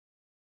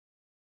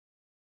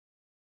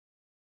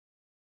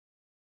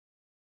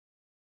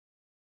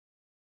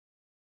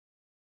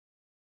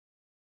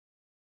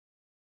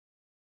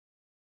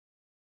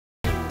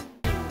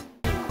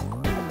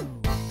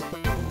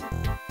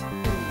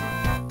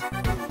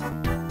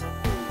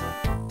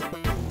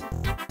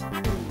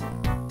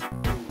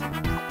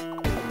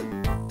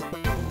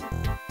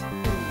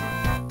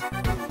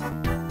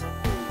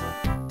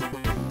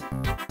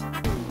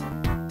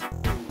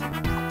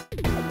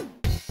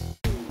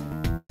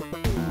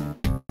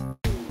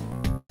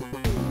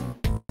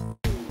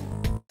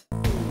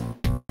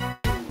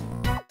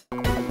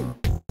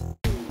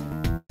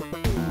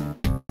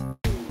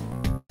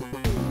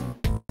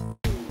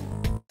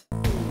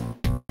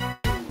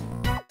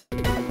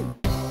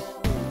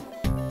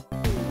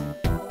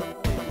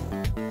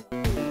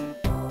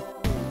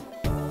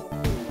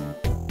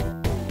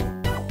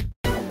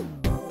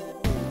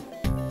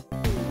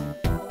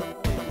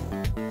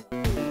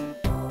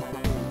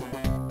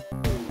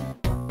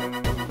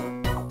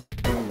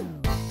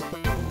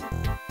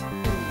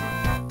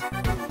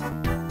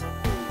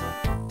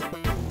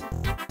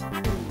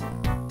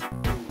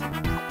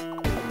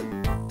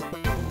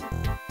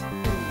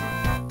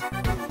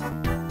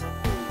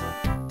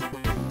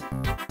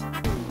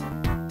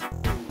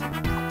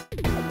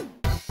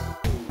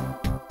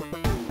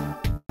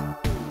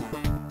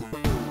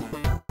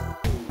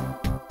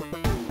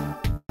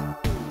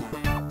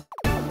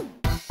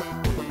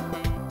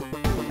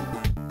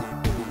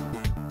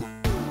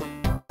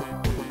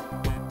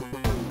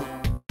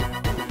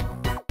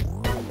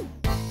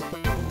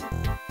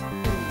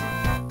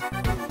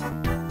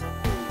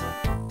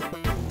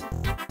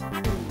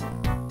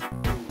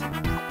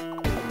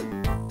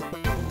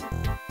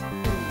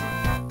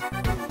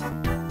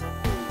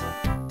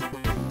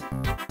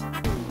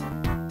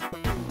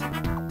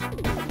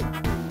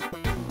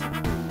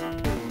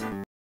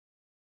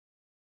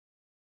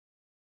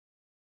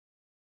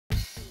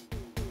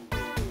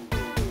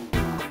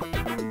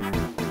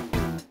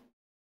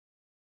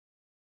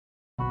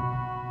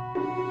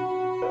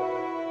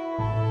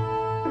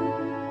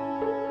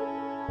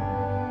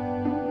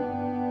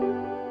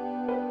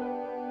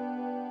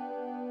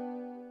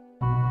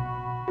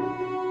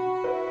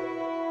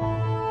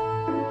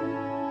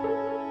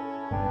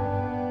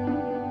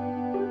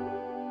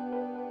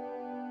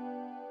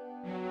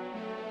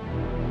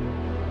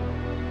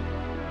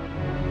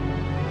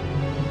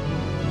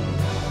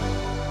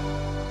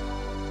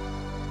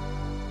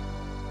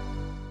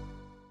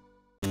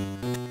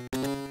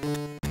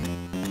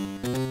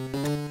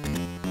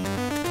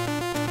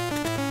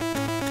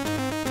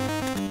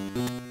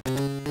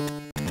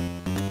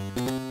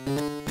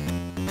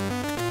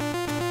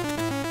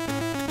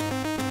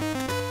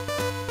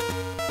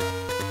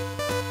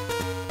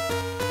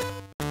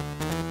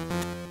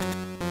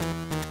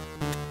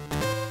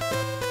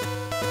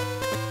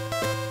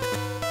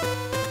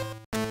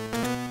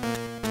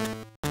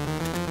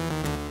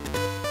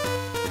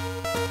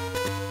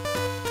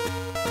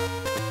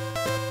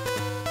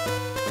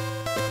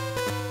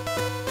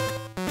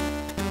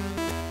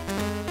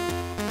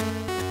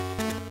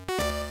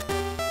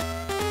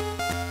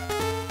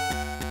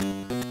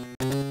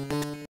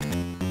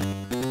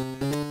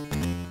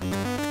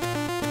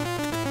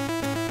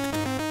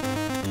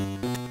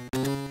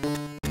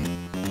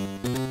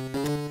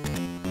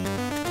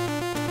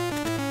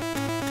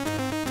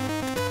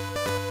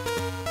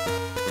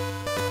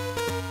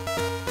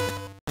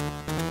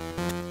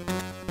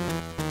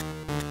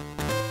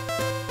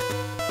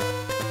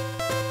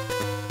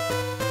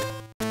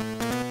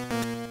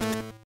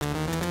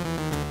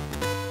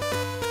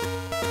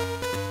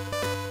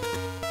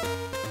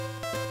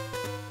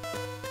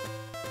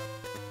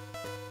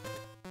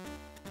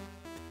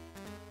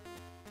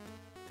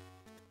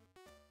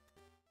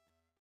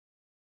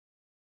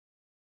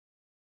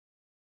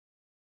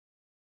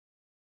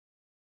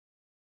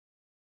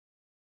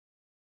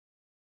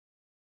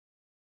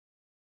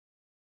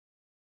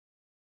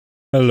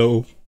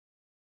Hello.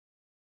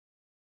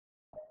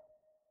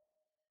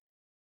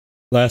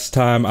 Last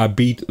time I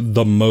beat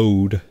the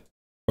mode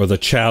or the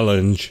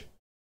challenge.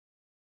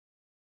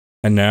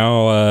 And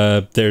now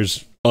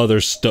there's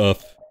other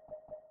stuff.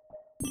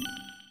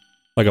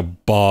 Like a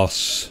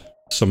boss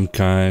some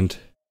kind.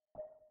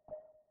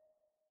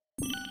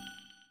 And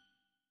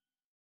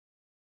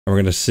we're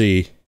gonna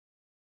see.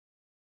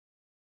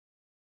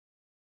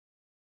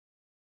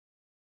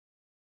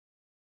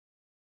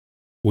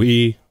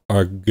 We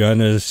are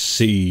gonna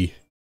see.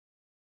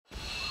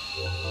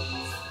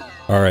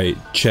 Alright,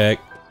 check,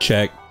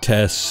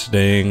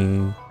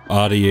 testing,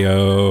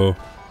 audio.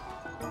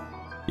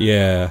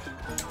 Yeah,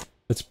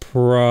 that's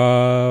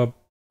probably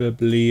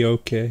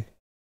okay.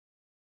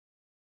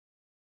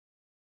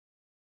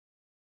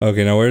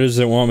 Okay, now where does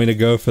it want me to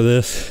go for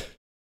this?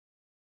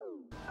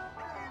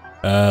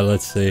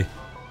 Let's see.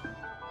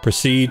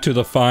 Proceed to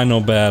the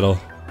final battle.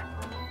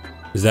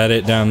 Is that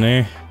it down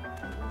there?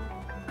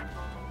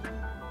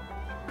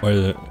 Where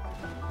is it?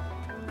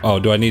 Oh,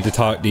 do I need to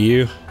talk to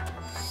you?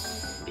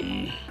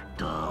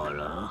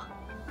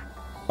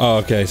 Oh,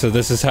 okay, so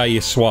this is how you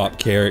swap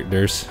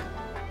characters.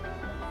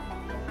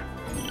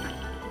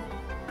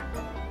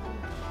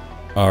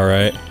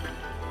 Alright.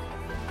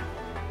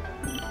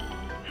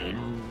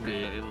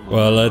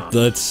 Well,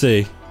 let's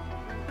see.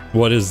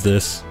 What is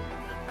this?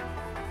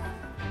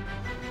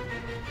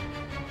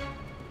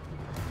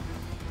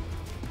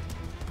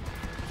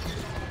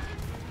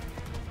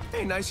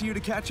 Hey, nice of you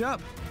to catch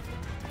up.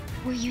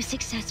 Were you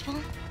successful?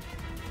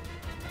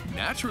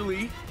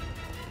 Naturally.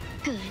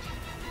 Good.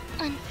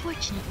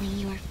 Unfortunately,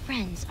 your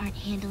friends aren't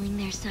handling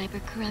their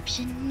cyber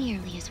corruption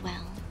nearly as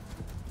well.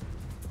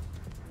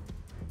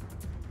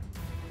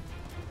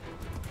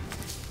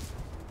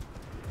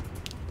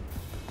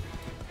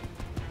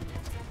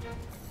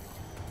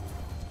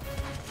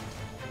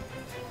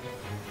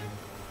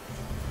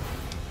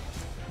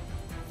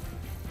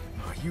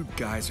 Oh, you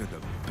guys are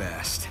the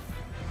best.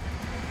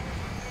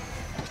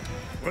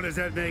 What does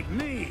that make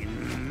me?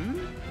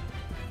 Hmm?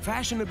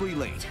 Fashionably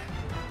late.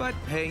 But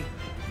hey,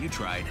 you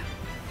tried.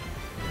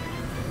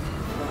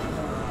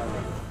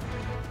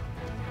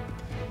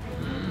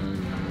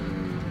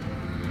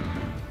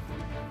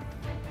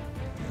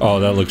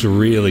 Oh, that looks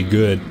really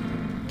good.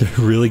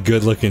 Really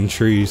good looking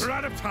trees. We're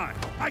out of time.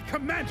 I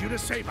command you to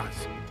save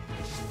us.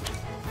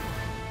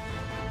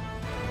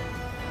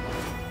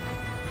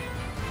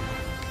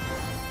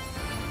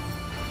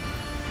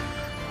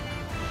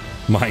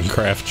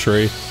 Minecraft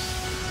tree.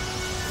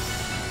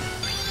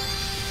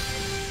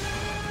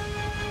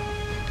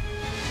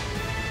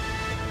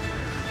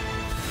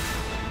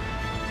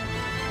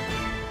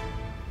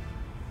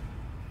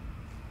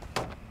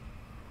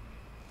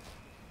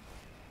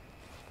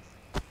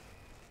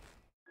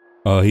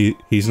 Oh,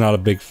 he's not a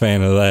big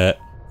fan of that.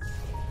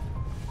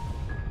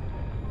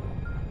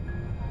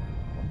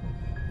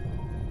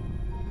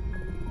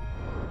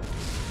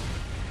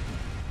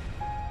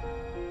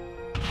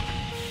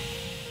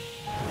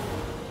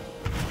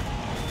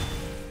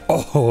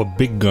 Oh, a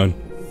big gun.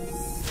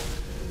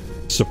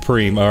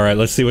 Supreme. Alright,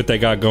 let's see what they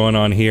got going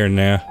on here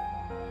now.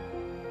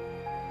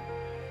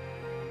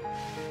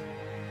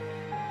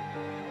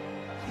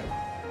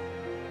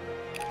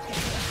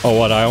 Oh,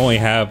 what? I only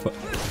have...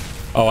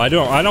 Oh, I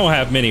don't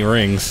have many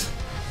rings.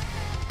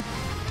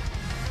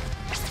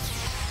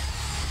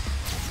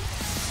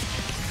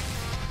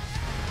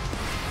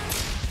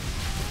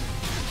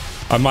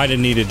 I might have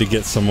needed to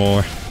get some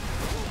more.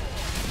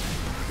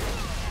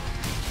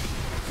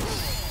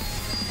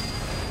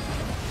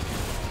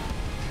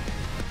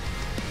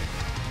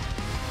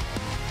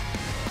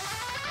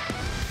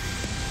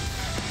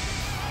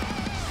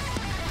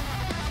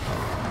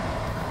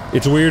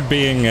 It's weird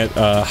being at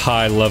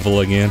high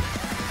level again.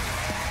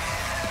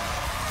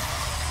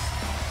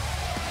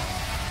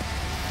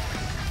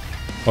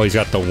 Oh, he's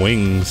got the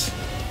wings.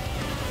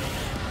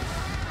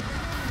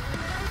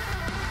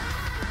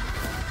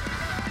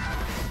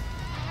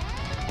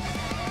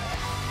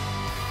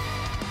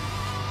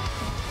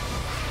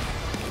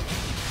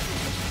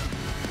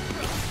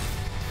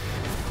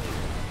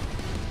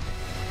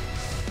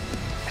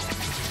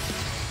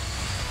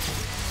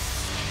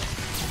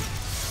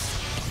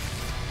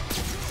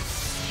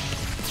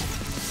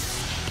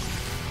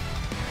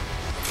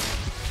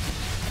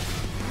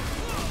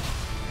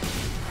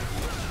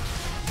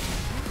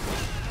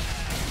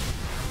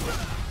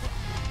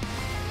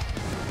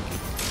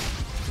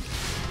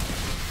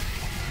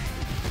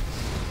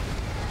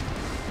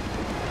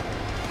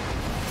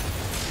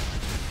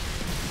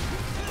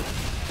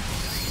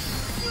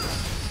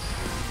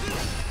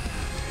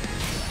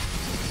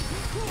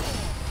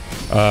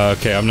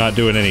 Okay, I'm not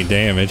doing any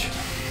damage.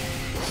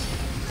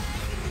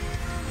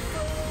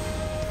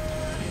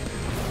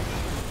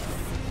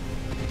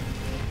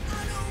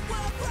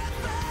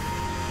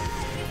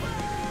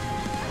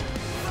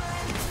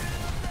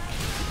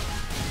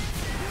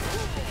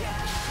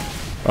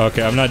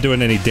 Okay, I'm not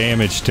doing any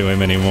damage to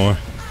him anymore.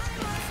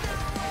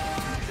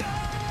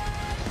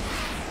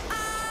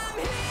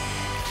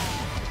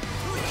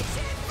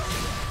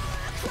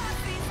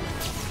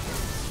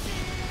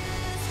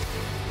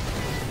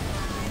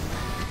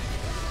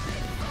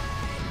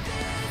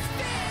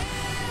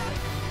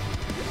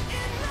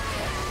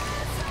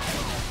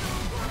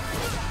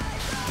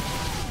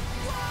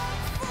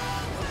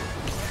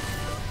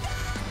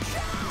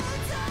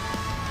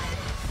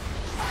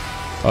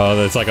 Oh,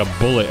 that's like a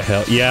bullet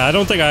hell. Yeah, I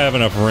don't think I have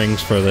enough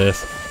rings for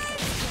this.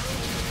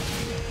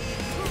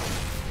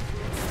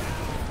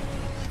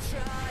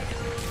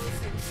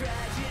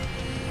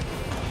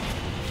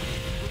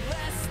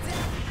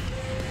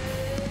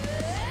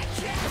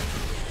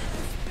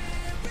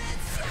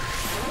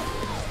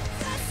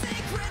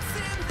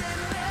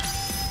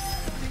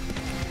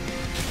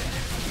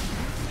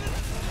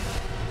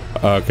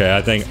 Okay,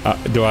 I think...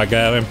 do I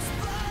got him?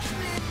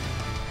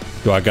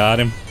 Do I got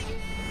him?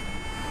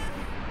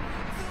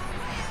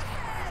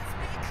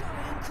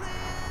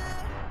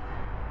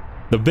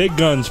 The big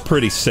gun's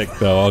pretty sick,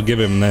 though. I'll give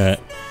him that.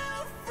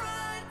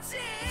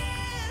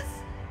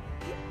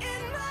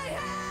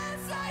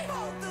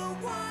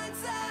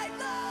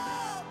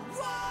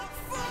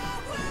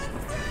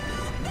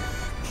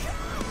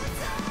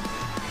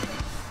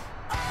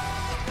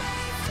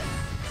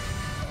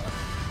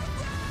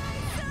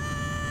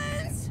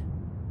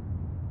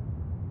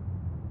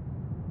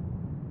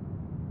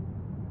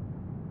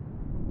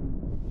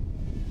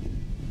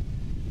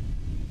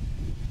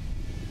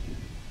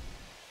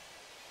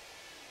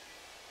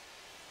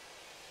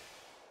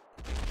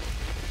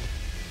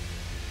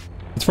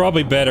 It's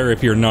probably better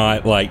if you're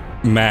not, like,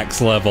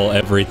 max level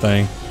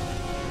everything.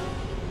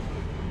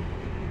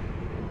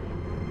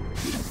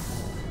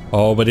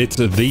 Oh, but it's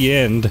at the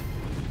end.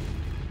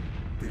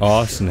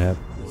 Oh, snap.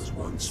 Was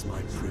once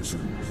my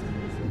prison.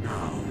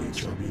 Now it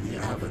shall be the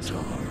avatar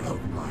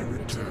of my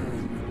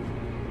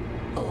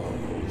return.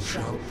 All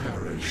shall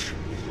perish.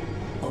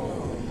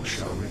 All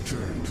shall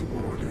return to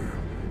order.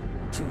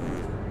 To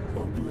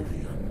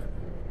oblivion.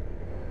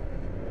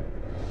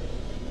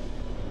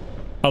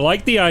 I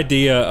like the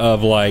idea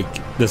of,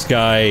 like, this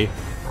guy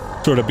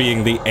sort of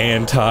being the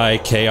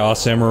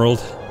anti-Chaos Emerald.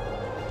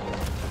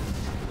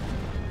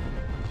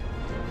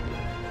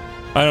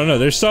 I don't know,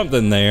 there's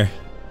something there.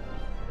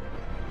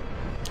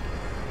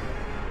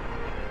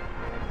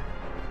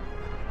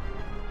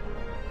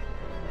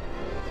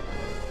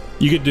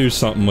 You could do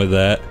something with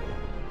that.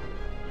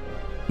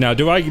 Now,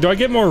 do I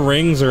get more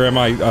rings, or am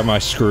I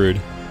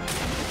screwed?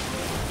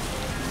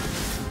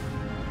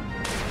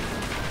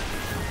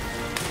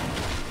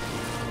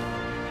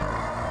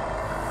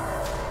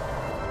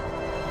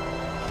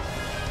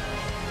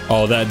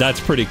 Oh, that's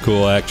pretty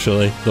cool,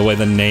 actually. The way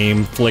the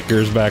name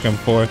flickers back and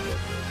forth.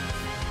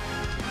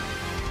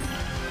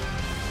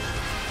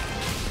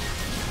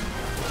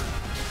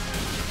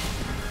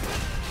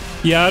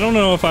 Yeah, I don't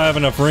know if I have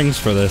enough rings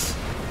for this.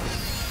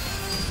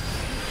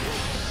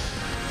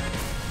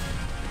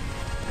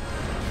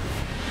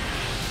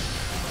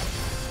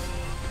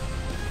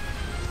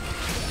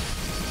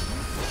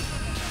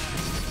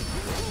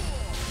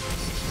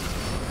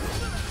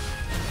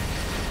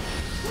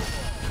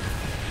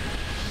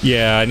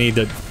 Yeah, I need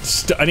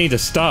to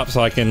stop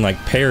so I can, like,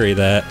 parry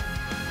that.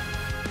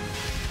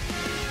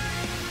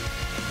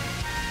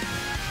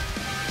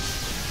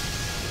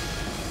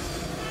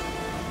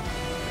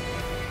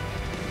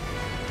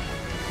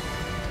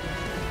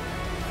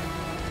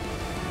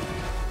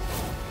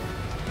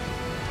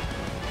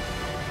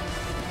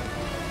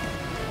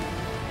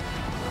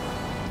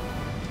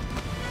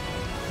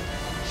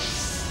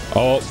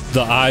 Oh,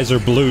 the eyes are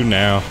blue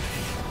now.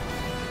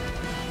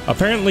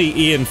 Apparently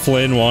Ian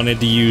Flynn wanted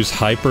to use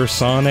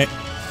hypersonic,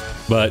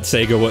 but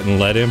Sega wouldn't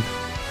let him.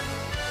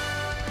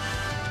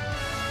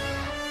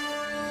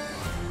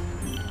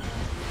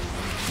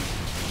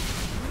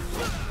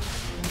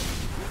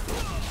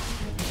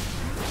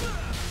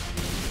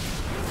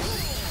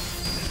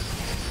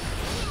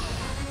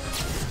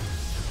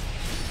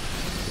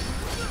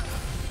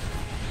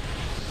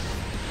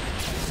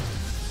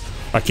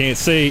 I can't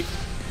see.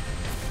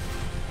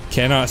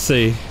 Cannot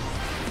see.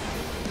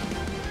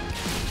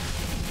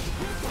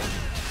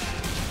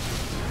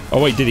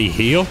 Oh wait, did he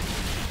heal?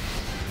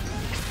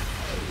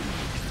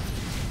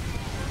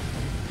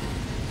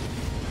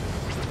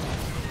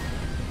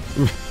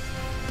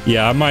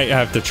 Yeah, I might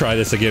have to try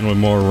this again with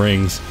more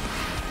rings.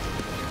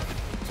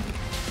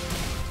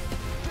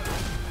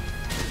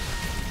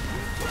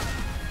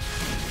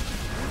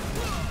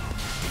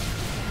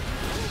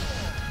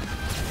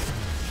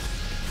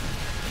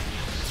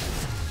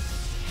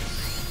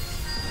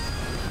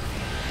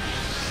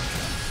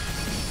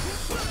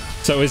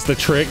 So is the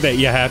trick that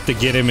you have to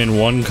get him in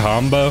one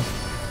combo?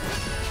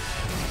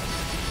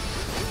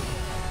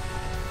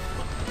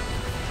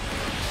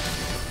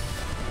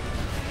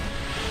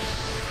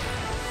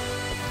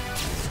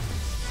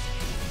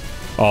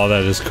 Oh,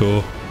 that is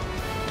cool.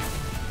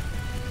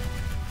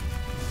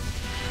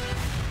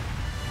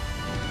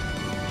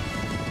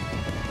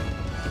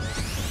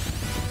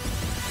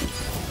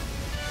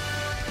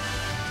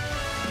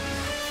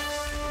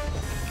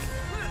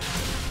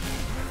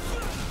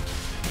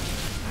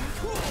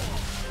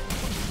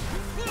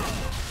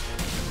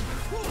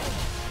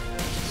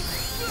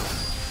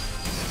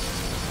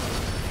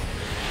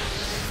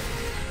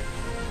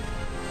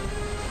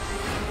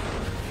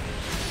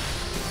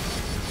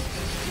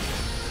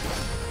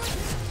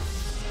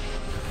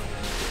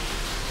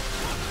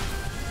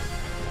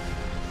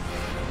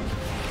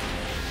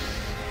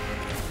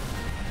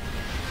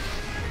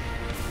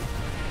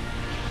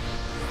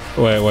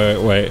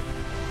 Wait.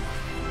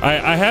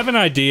 I have an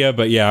idea,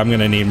 but yeah, I'm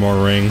gonna need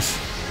more rings.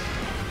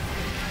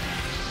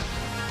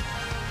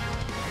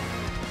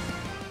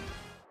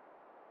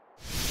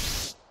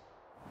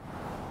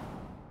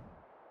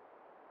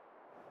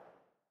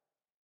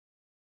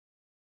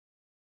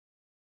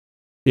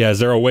 Yeah, is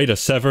there a way to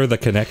sever the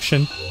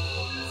connection?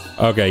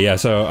 Okay, yeah,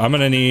 so I'm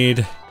gonna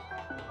need...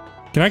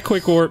 Can I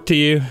quick warp to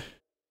you?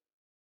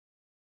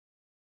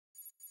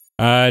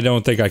 I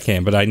don't think I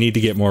can, but I need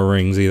to get more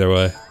rings either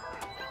way.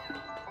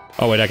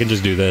 Oh wait, I can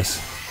just do this.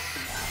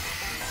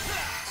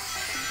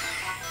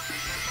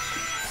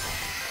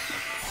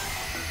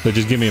 So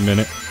just give me a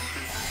minute.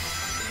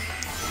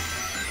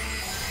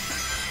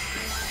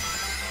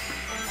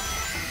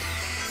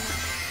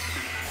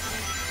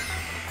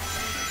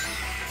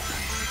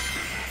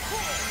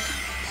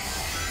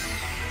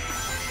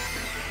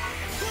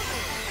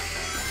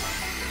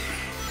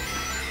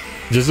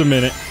 Just a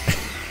minute.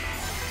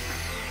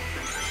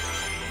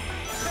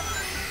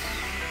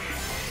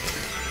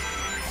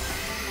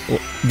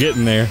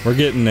 Getting there. We're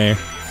getting there.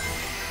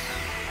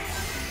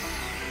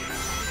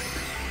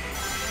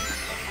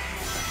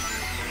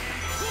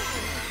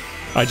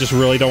 I just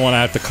really don't want to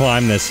have to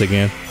climb this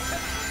again.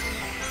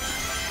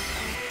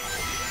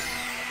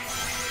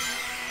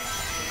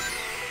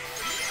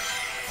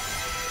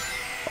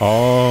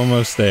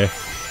 Almost there.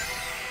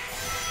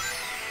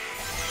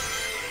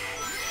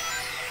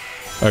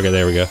 Okay,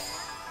 there we go.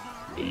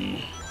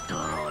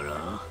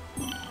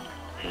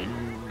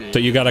 So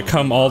you gotta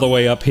come all the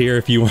way up here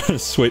if you want to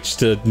switch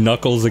to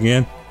Knuckles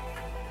again?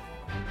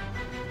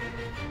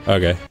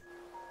 Okay.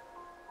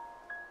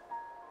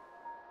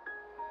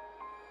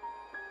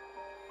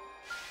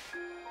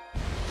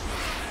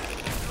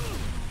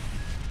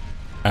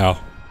 Ow.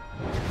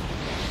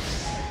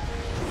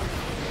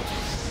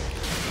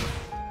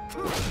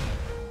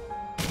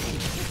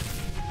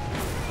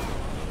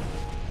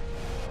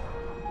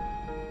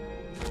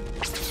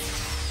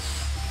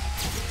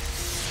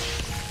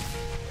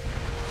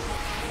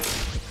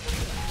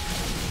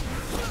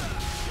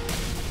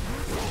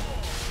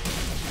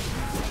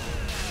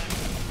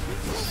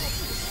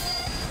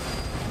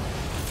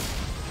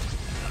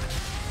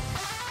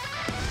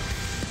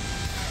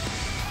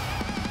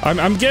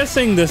 I'm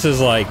guessing this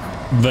is like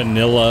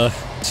vanilla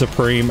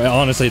Supreme.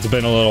 Honestly, it's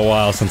been a little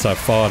while since I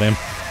fought him.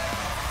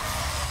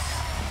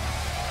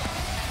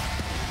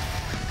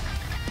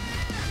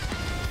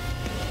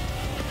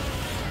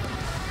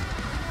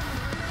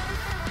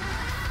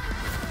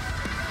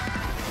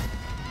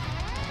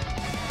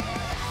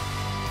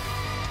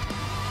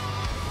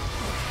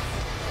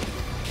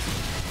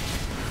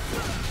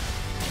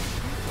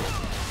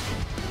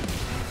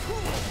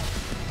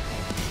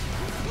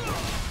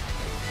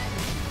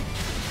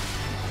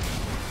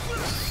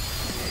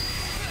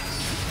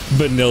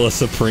 Vanilla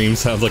Supreme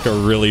sounds like a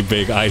really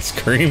big ice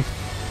cream.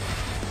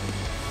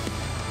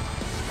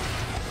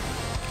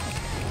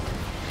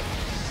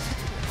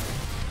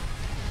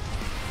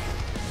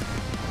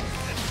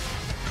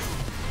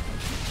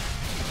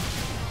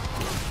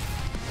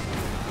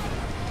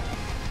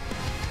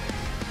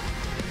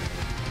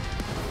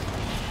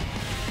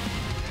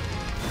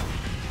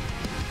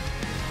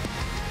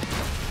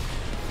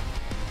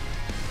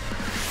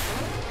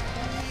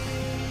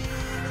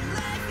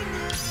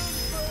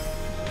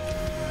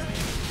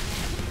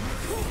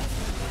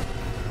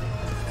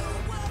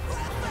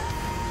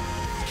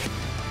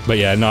 But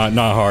yeah, not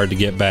hard to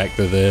get back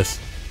to this.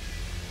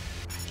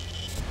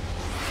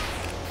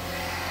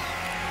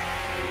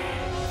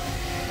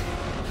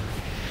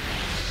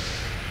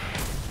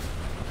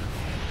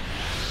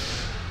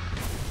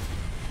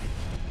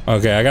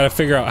 Okay, I gotta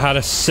figure out how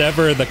to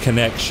sever the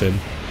connection.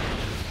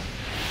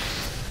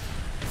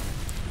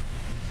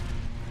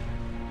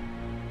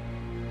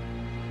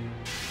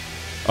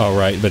 Oh,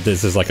 right, but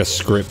this is like a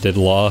scripted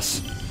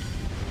loss.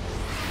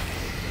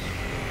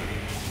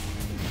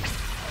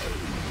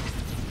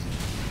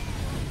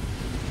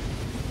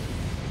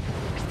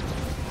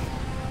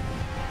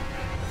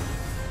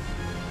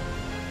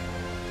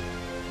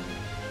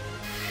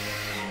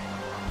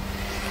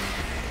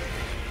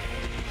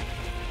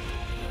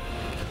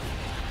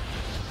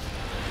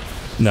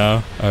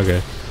 No?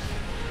 Okay.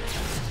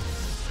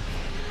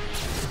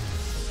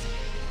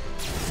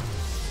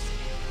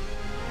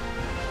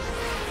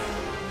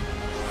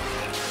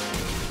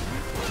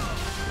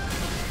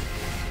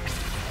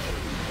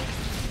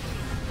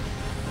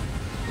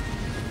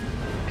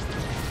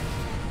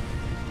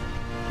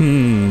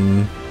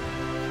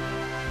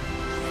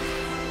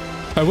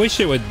 I wish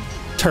it would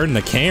turn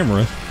the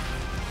camera.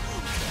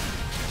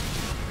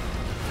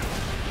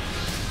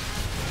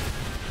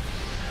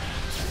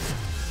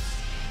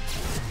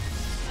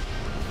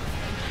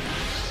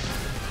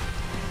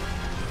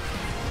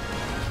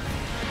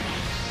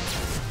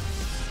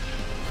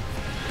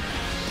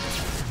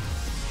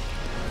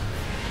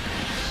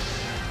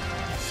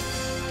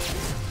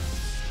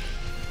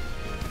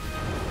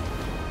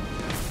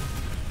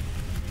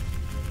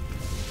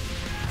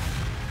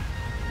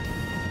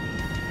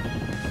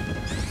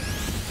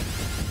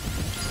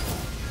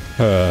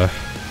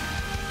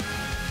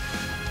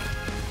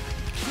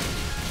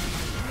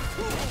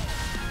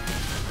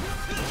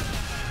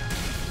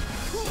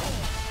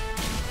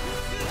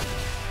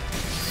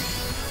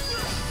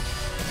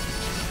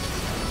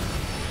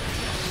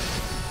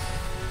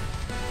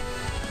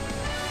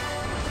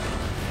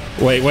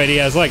 Wait, he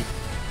has like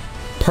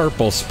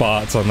purple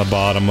spots on the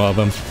bottom of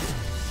him.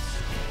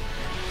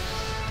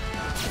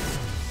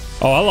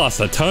 Oh, I lost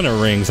a ton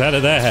of rings. How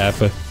did that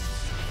happen?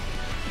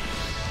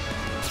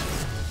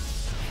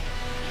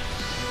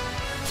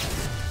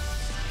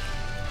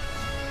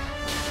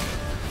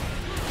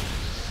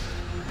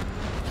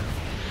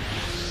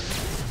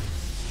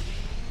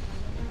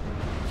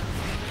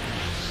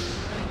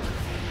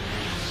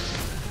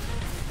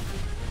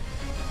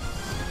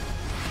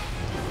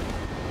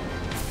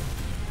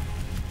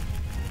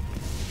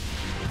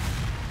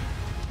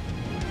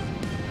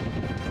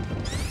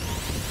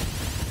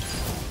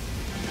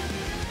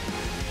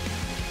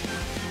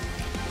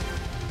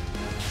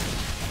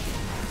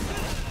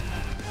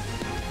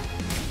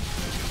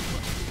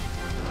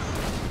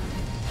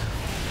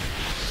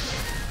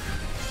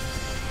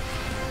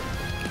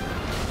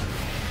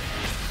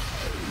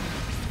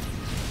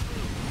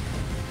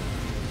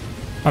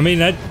 I mean,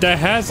 that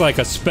has like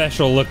a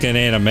special looking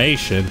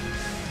animation.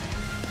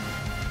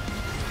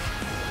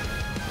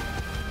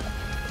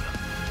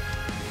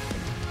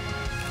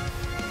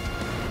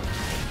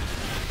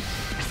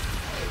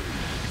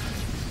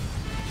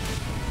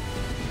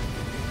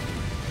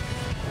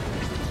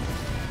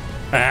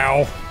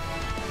 Ow.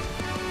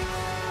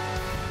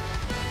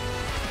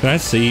 Can I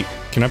see?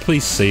 Can I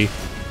please see?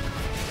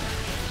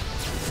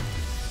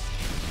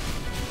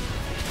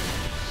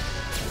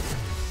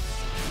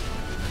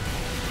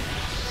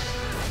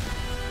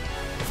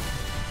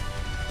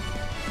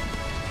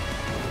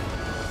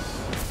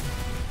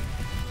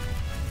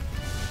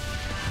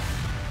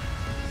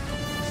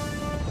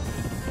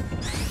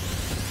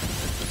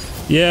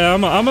 Yeah,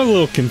 I'm a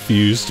little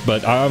confused,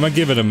 but I'm gonna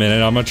give it a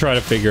minute. I'm gonna try to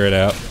figure it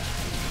out.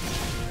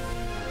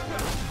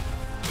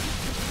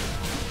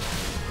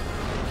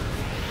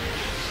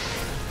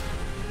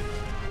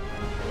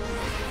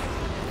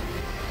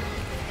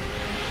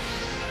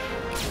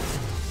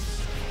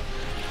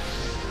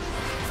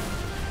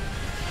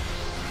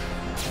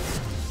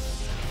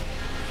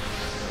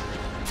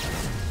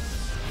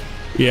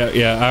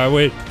 Yeah, I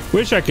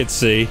wish I could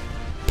see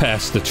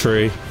past the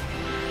tree.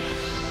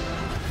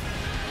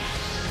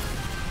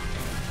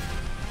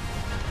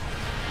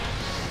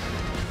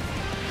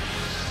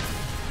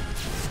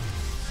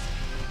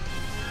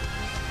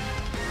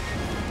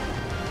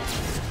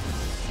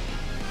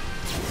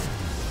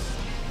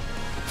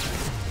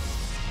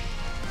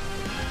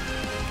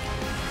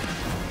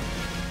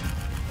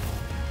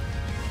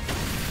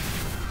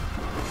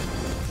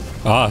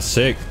 Ah,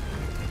 sick.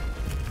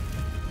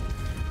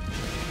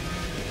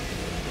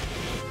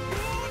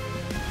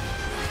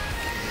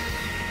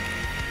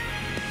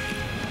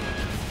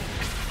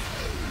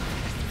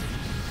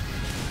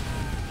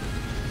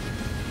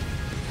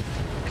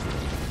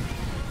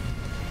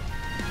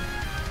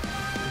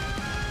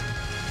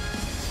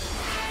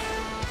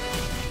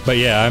 But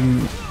yeah,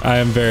 I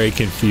am very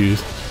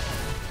confused.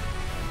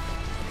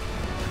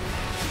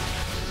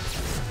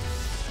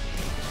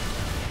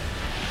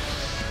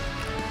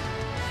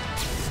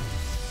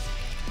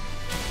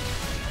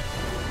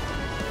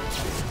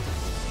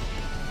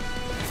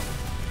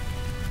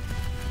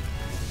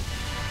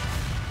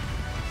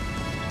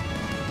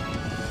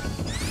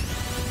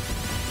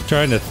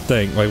 Trying to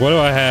think, like, what do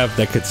I have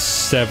that could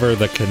sever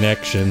the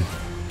connection?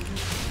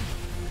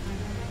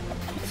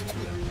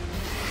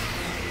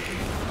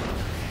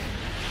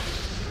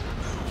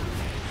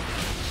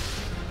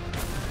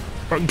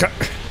 Oh, God.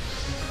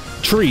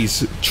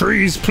 Trees,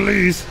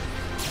 please.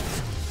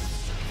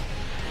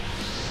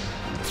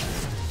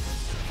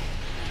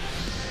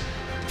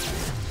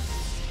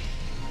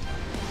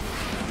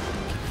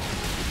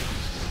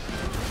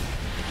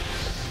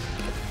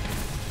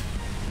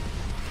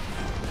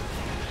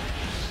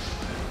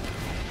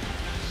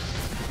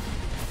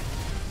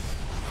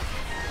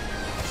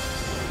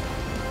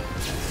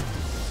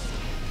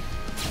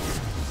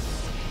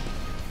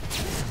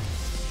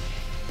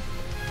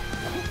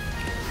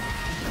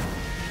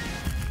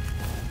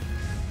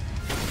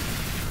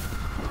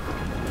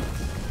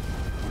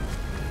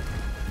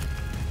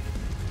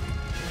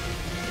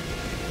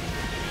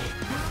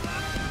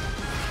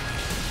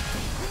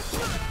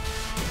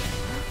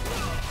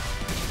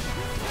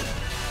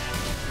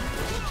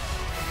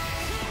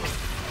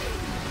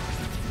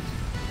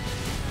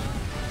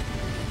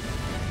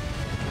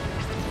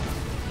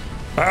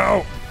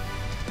 Ow!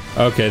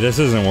 Okay, this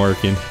isn't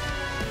working.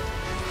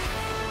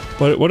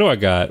 What do I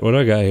got? What do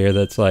I got here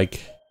that's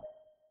like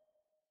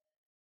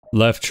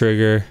left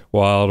trigger,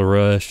 wild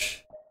rush?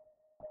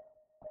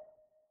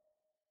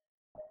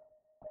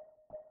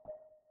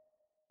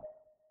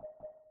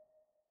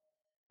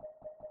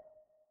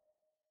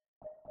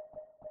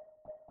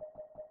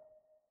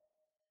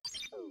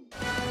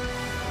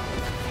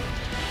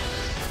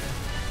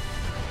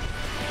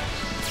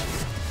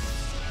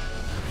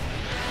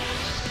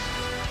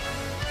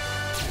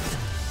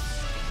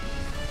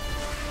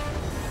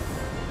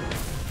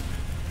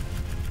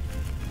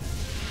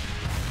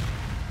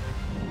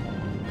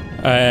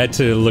 I had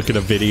to look at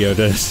a video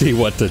to see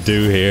what to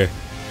do here.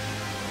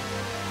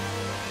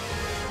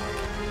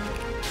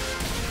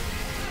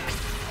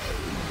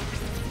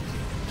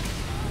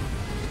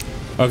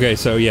 Okay,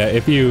 so yeah,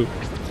 if you...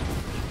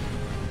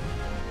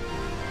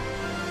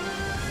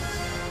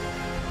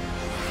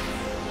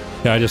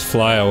 Can I just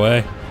fly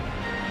away?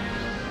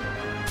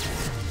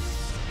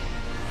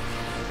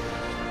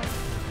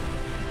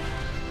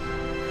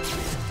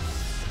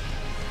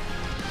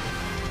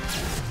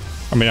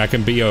 I mean, I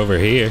can be over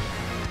here.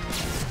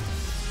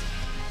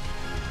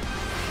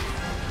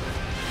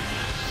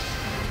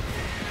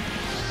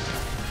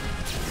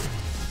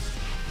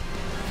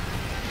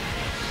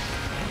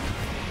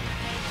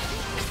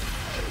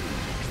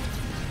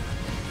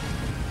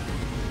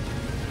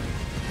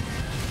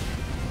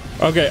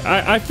 Okay,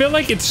 I feel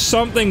like it's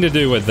something to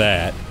do with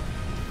that.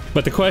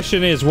 But the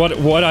question is,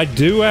 what I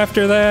do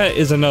after that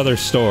is another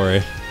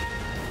story.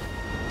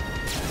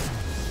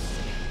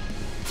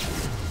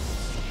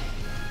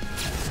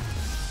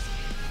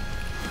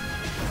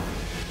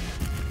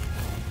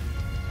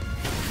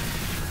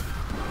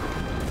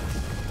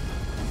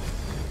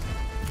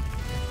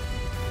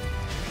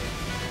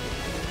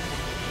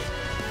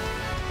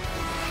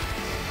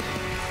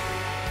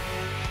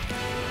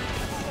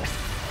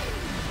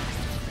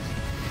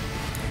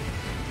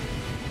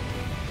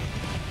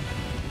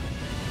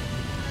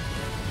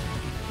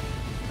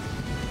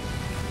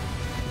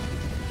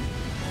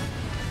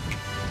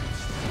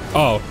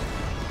 Oh.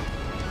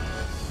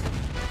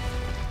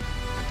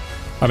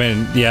 I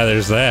mean, yeah,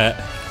 there's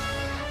that.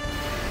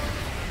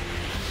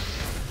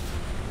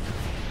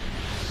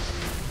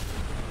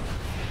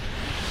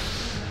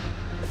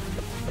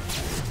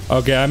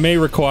 Okay, I may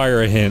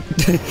require a hint.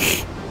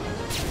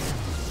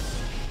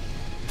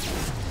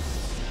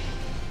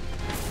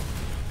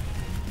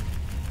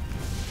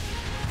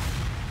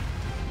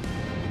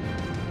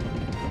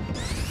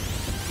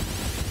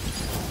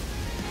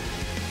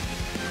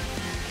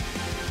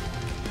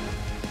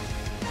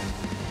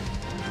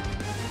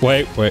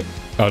 Wait.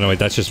 Oh no, wait,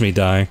 that's just me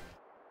dying.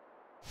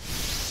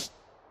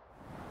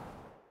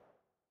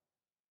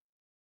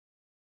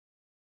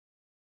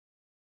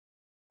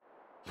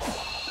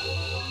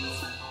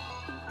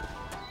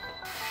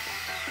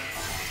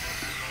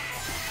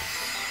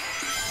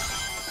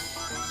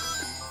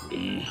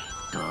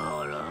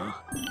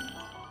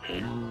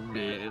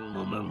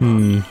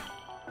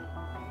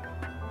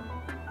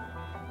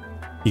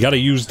 You gotta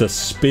use the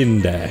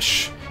spin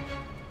dash.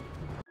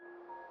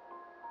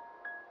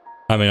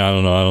 I mean, I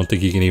don't know. I don't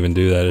think you can even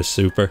do that as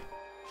super.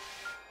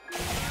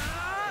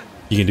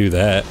 You can do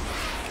that.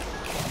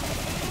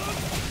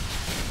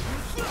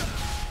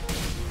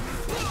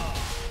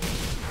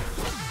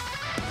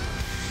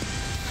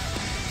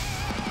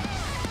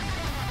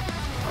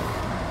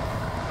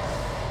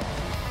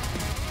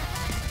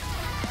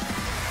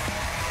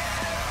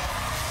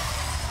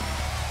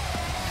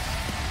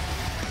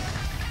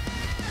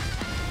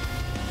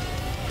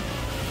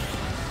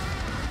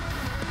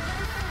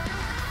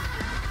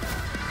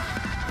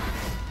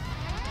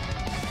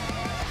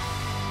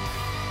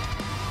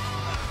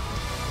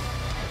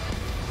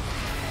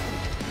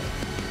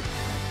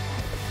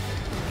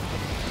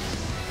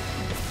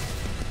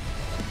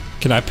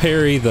 Can I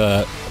parry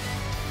the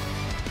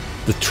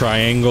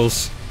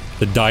triangles,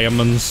 the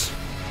diamonds?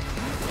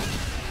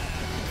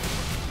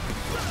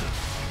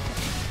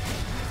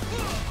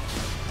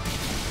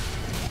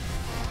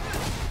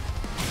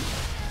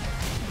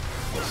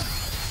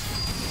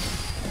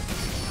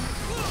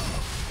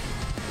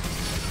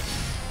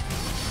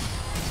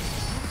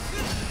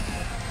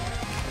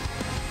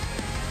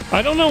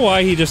 I don't know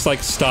why he just like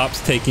stops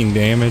taking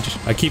damage.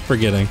 I keep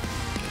forgetting.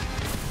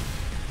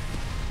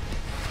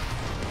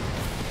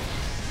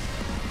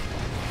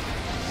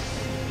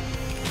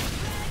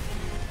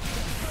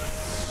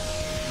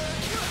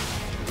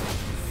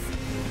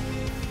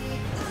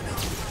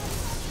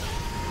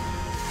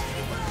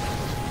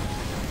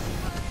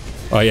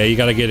 Oh yeah, you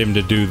gotta get him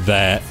to do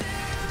that.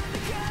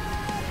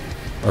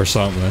 Or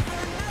something.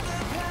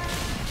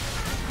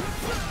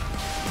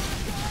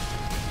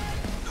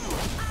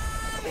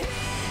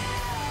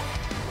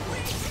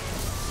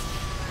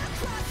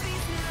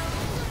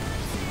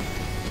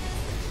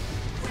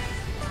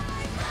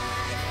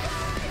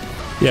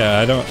 Yeah,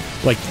 I don't...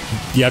 Like,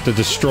 you have to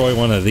destroy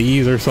one of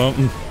these or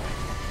something.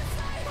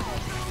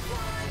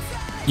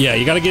 Yeah,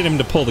 you gotta get him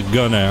to pull the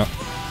gun out.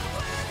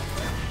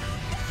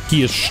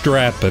 He is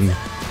strapping.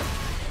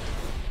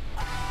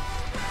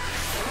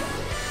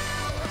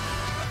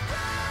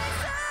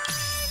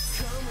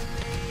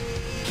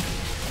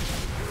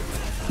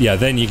 Yeah,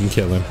 then you can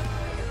kill him.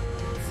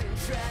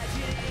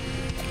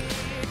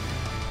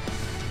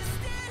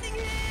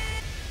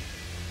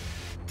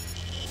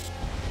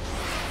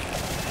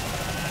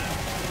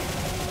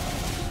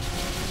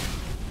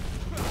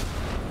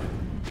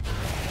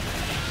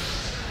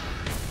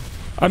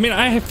 I mean,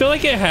 I feel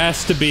like it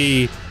has to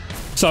be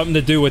something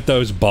to do with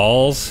those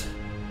balls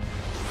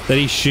that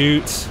he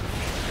shoots.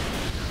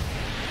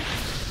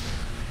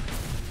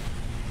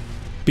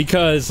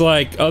 Because,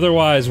 like,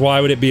 otherwise, why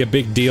would it be a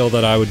big deal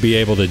that I would be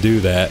able to do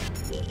that?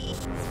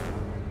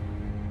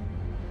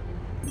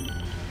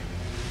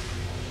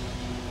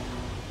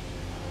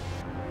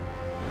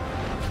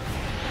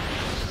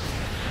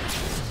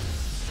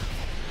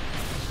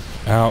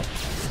 Ow.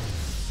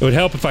 It would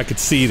help if I could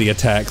see the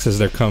attacks as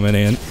they're coming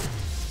in.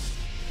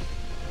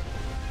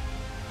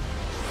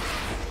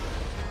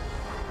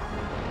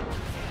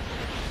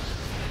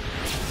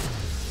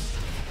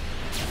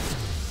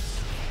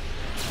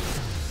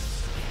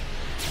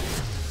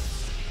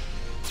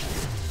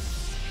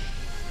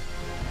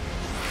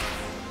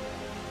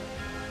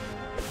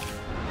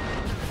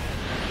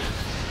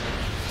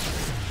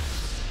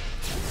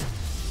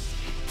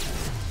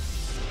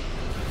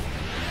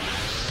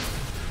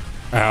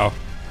 Ow.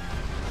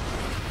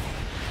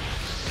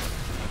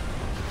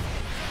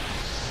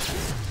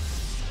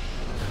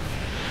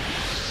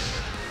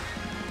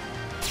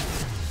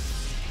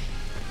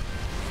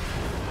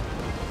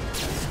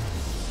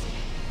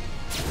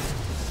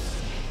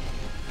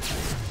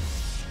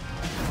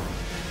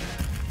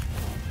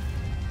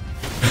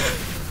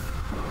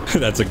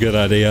 That's a good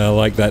idea. I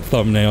like that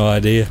thumbnail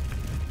idea.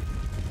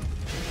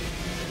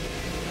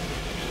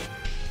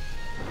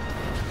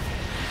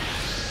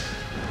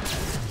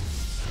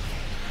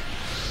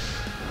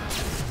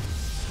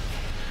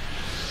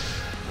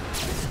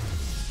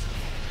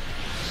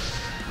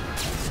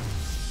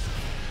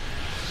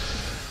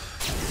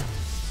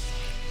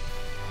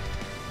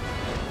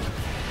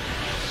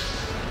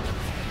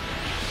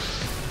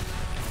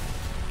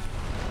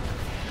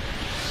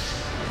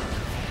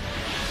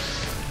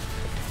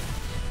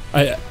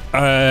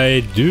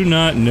 I do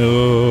not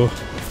know.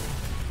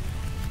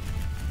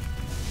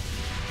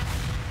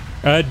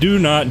 I do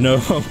not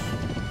know.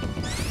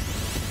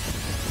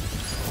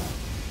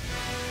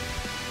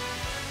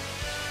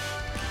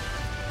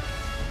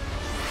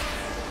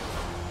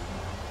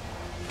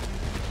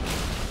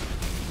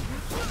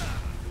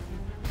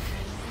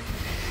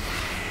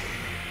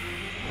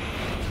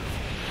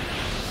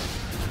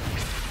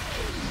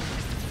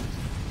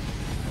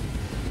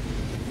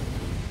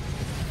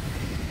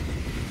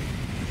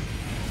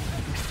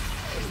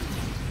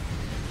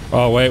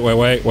 Oh, wait.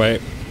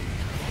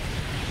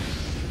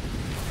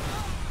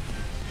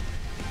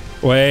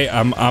 Wait,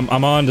 I'm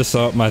on to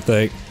something, I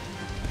think.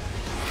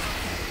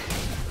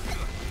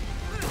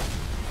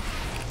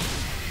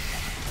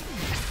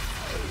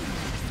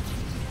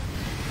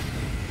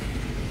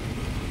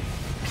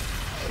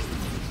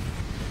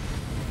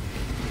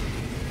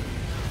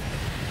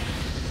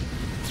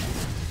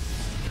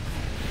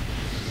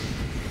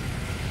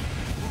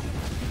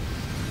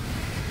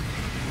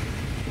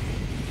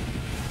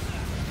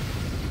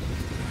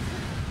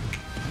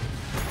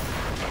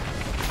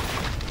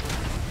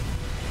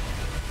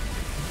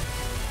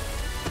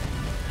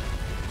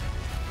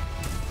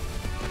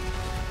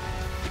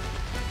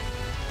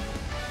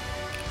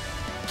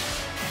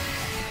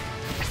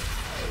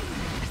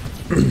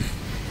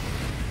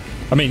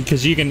 I mean,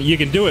 because you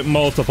can do it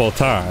multiple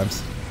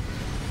times.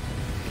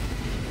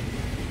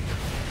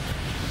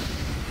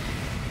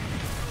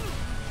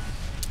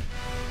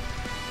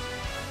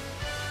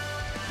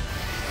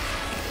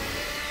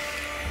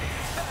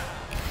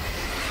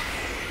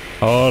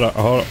 Hold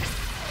on.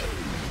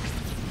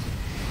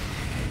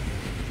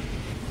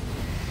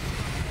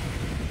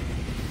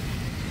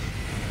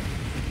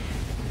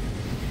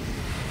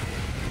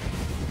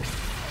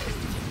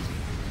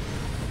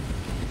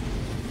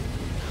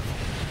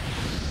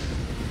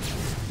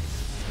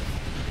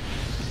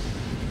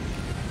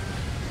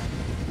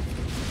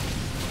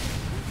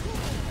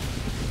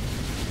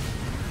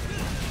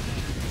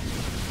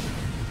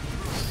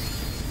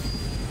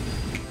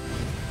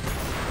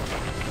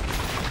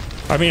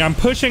 I mean, I'm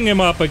pushing him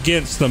up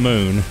against the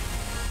moon.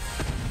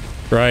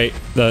 Right?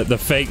 The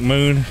fake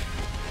moon.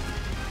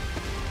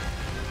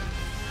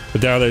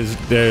 But now there's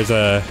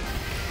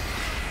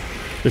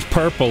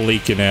purple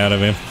leaking out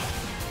of him.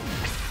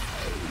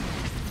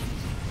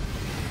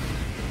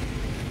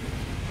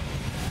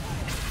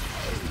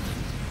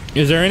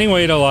 Is there any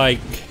way to,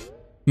 like,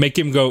 make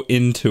him go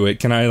into it?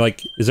 Can I,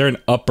 like, is there an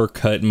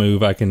uppercut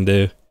move I can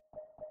do?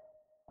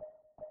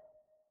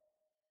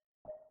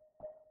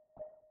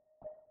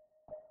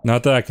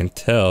 Not that I can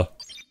tell.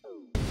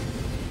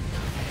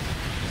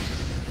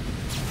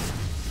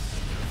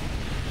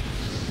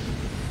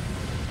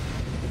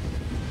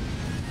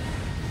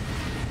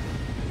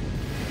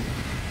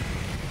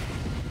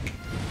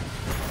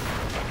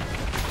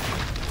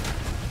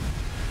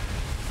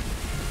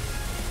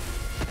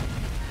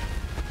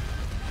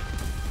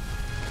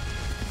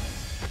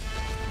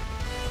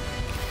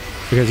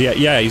 Because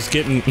yeah, he's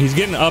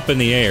getting up in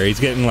the air. He's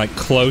getting, like,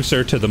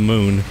 closer to the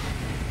moon.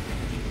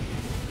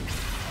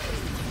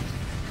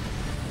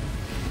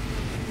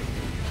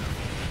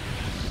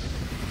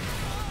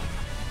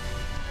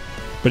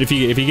 But if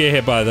you get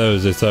hit by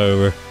those, it's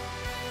over.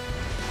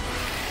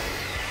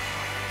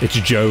 It's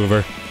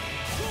Jover.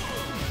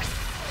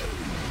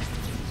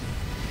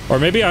 Or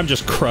maybe I'm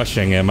just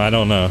crushing him. I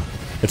don't know.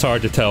 It's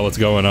hard to tell what's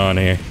going on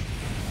here.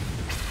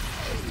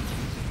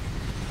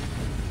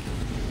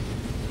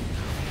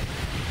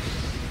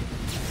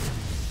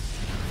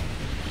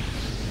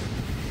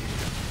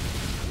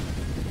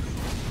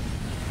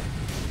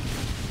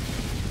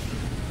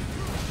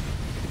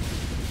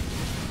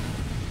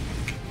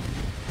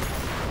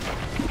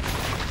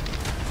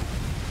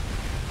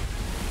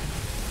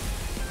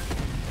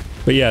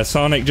 But yeah,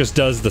 Sonic just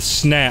does the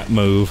snap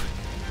move.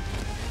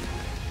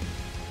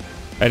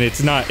 And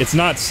it's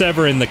not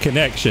severing the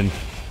connection.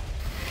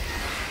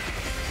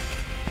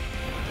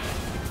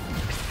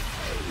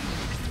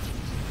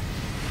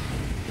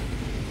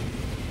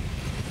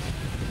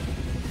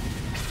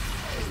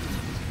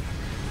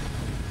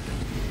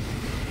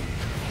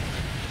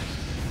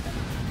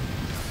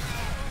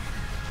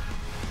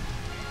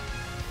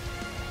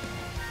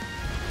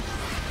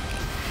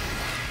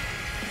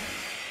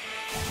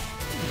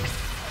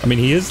 I mean,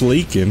 he is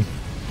leaking.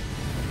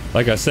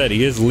 Like I said,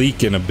 he is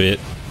leaking a bit.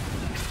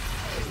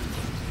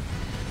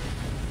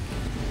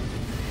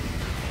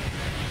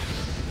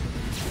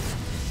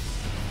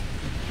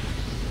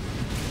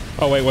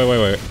 Oh,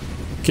 wait.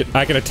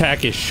 I can attack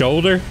his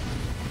shoulder?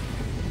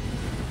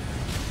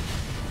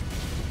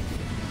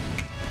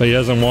 But he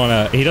doesn't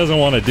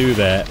wanna do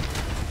that.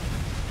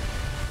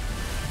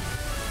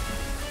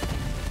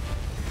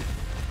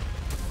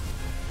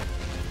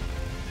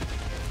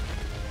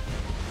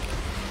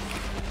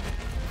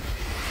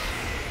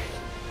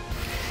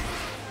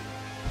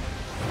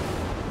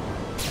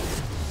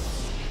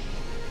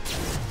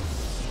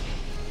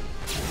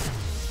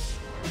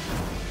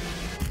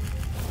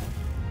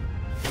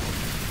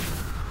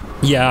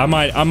 Yeah, I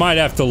might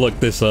have to look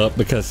this up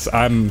because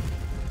I'm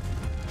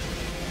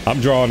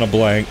drawing a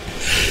blank.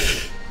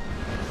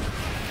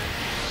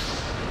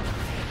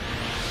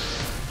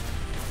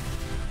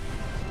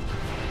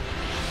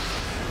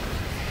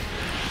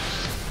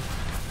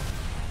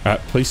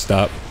 Alright, please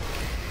stop.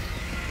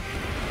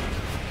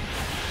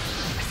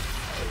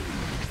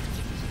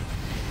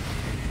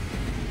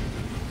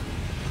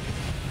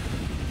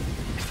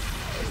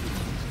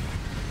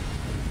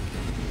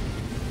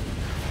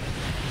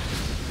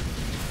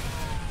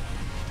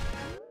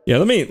 Yeah,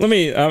 let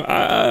me,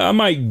 I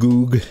might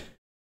goog.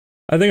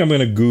 I think I'm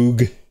gonna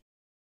goog.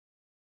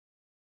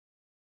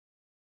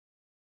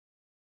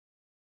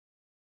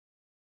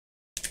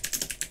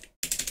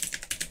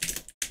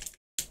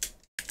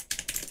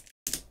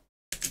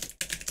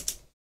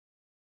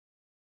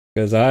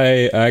 Cause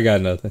I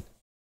got nothing.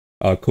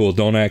 Oh, cool.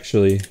 Don't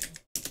actually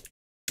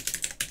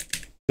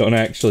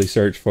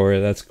search for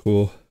it. That's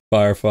cool.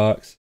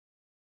 Firefox.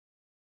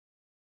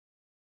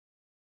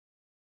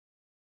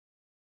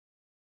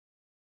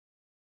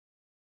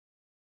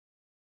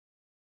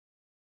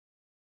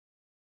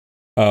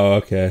 Oh,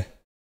 okay.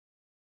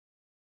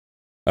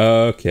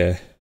 Okay.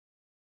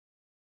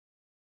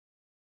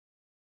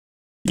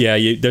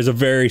 Yeah, there's a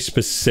very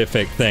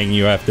specific thing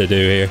you have to do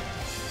here.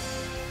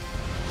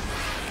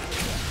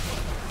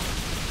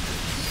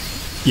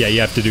 Yeah,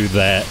 you have to do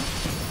that.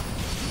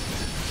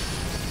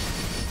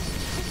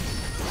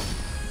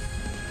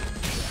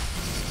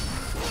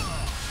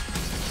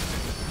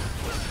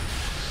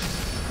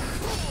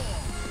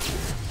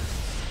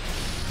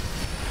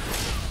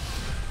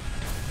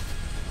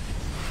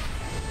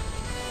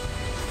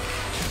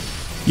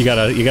 You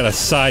gotta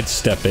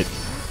sidestep it.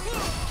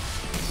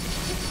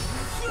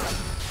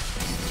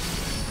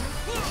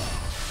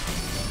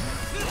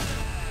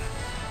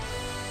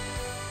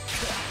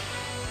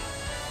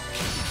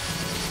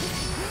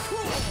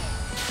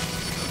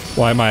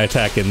 Why am I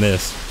attacking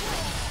this?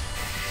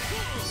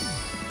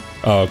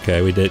 Oh,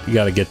 okay, we did. You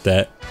gotta get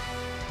that.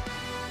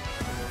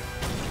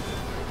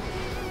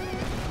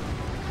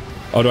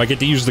 Oh, do I get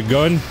to use the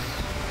gun?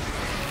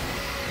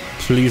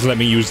 Please let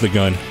me use the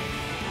gun.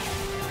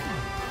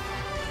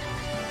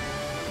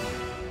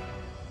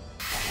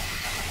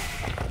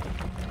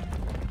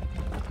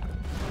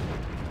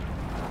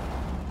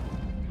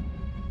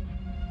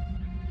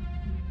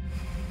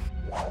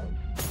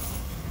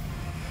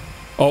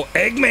 Oh,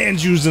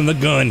 Eggman's using the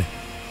gun.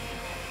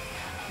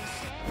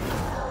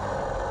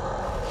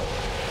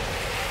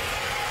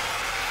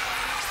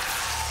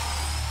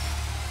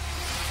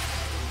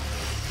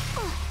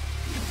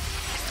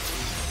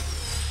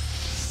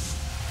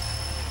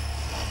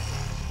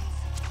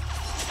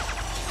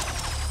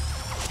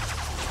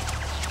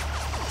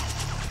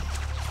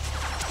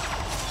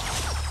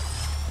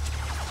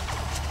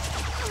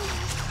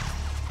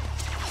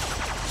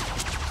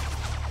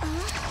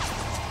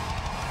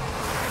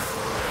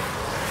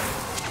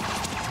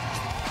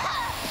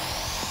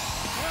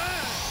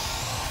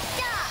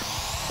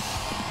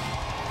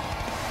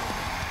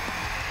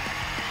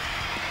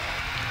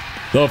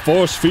 The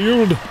force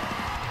field.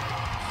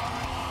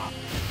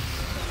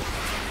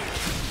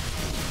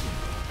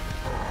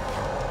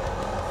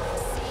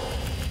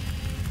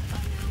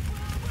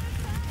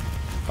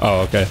 Oh,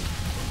 okay.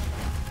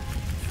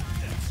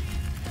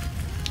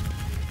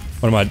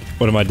 What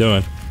am I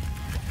doing?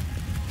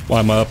 Why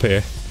am I up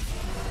here?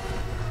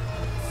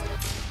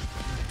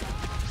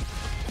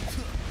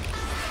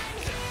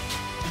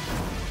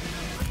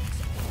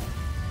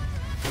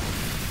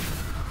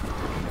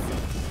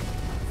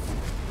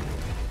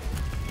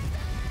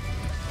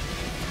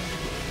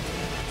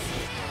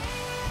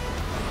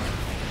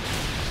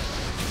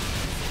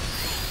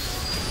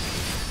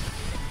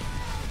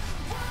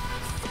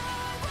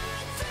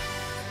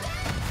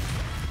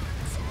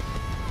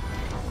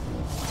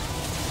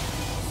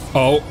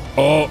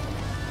 Oh.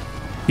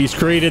 He's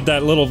created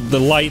that the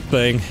light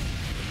thing.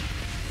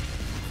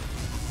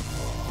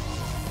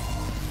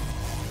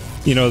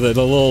 You know, the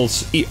little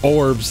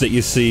orbs that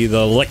you see, the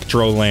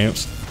electro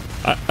lamps.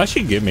 I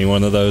should get me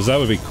one of those. That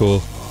would be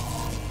cool.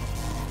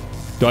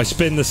 Do I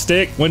spin the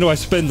stick? When do I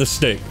spin the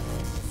stick?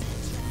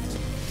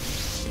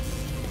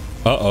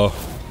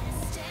 Uh-oh.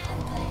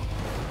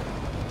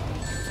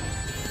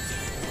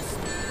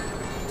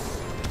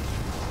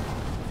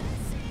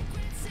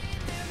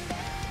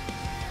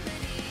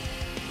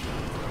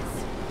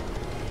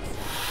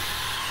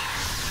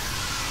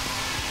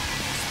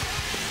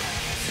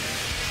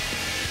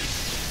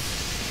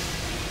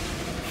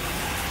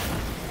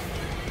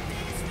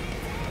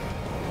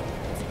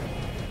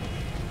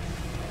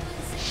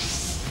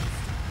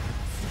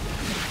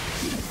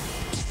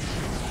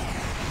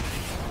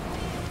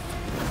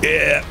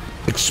 Yeah,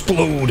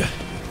 explode.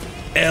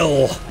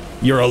 L,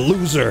 you're a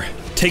loser.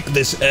 Take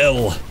this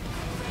L.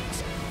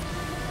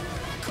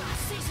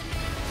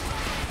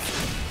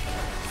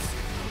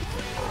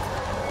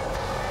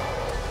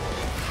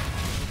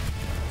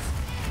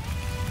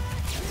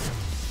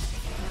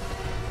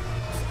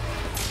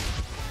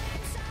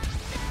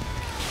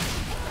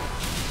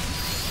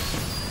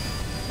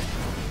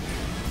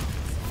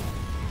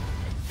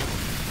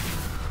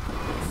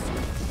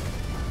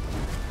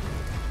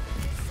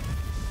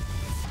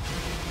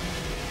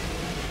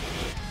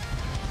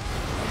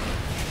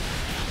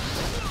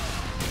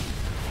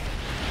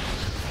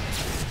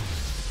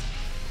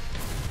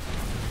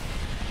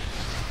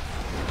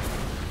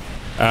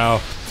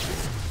 Ow.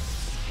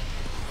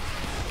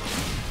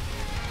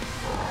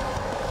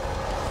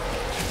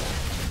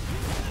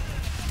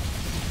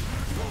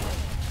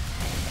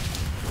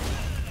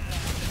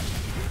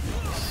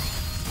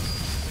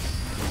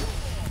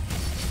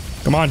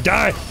 Come on,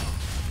 die!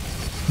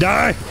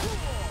 Die!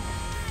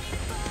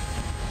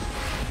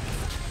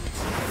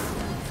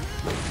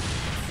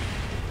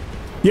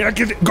 Yeah,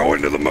 go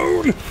into the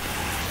moon!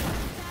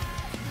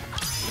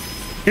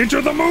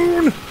 Enter the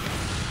moon!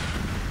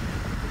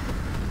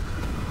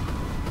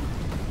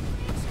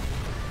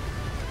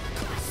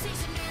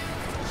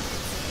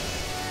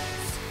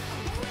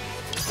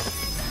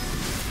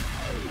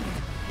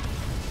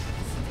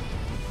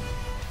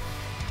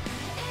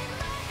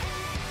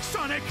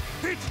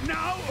 It's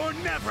now or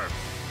never.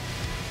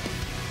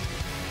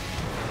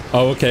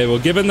 Oh, okay. Well,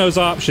 given those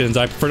options,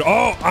 I prefer.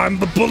 Oh, I'm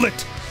the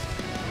bullet.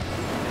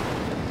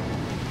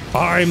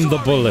 I'm the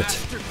bullet.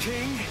 Master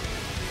King.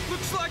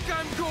 Looks like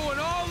I'm going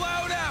all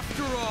out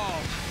after all.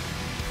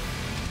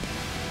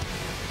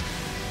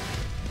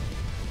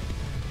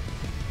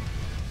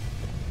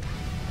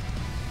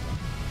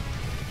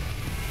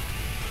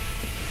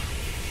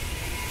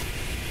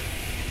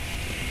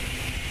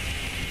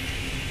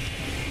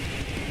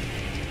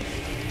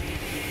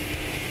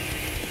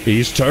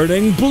 He's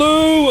turning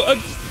blue!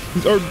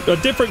 Or a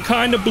different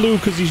kind of blue,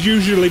 because he's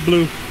usually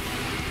blue.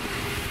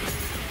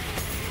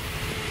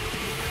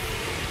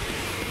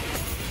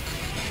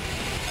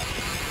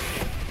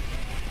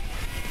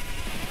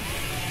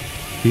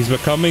 He's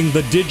becoming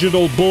the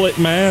digital bullet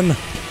man.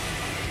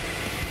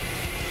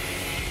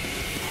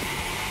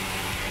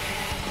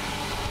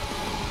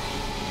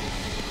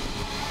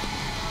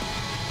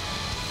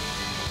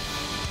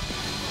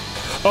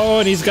 Oh,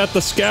 and he's got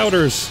the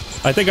scouters.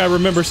 I think I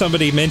remember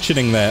somebody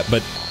mentioning that,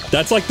 but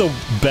that's like the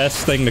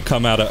best thing to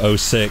come out of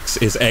 06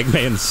 is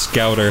Eggman's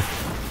scouter.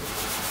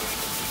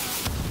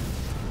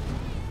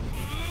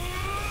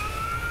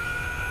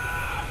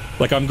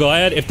 Like, I'm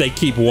glad if they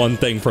keep one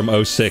thing from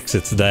 06,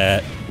 it's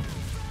that.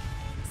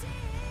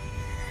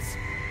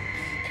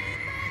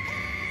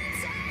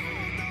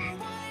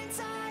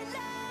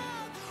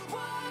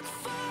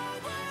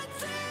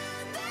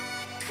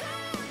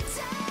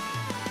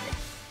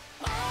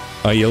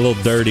 Oh, you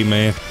little dirty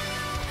man.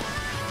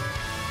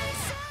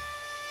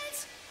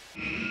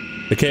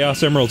 The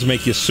Chaos Emeralds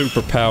make you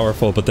super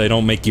powerful, but they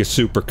don't make you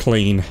super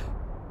clean.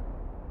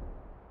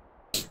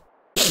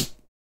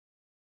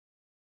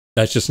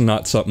 That's just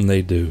not something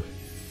they do.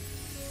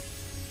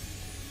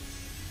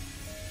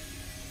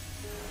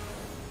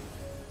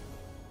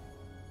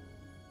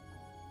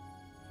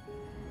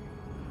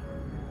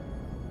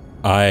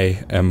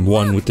 I am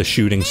one with the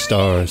shooting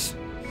stars.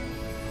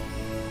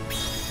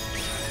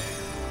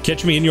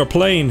 Catch me in your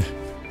plane!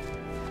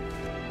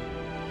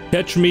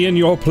 Catch me in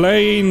your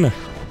plane!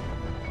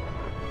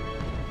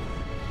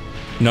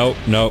 Nope,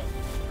 nope.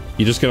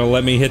 You just gonna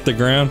let me hit the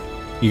ground?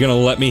 You gonna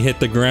let me hit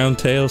the ground,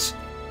 Tails?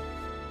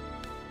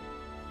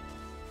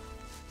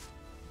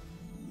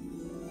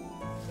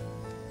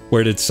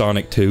 Where did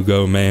Sonic 2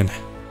 go, man?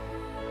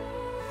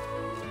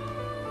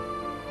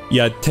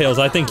 Yeah, Tails,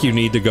 I think you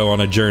need to go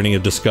on a journey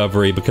of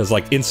discovery, because,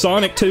 like, in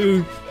Sonic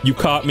 2, you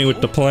caught me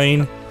with the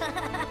plane.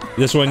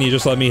 This one, you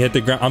just let me hit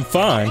the ground. I'm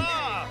fine.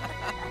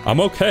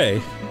 I'm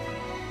okay.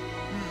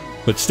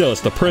 But still,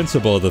 it's the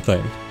principle of the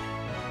thing.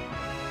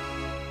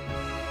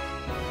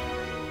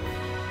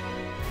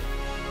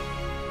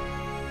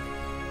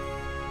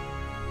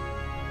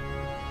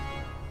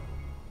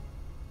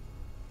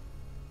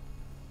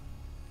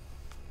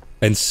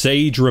 and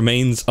Sage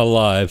remains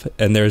alive,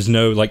 and there's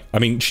no, like, I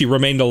mean, she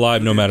remained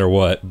alive no matter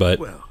what, but...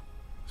 Well,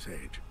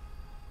 Sage,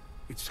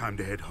 it's time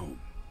to head home,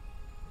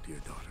 dear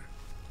daughter.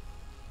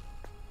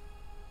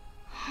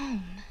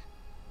 Home.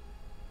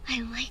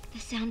 I like the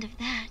sound of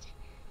that.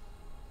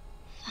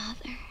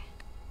 Father.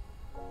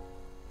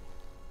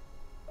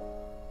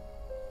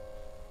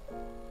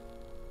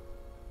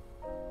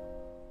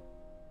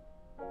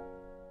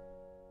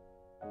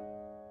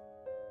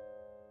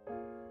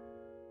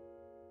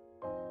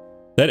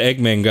 That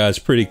Eggman guy's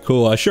pretty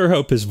cool. I sure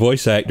hope his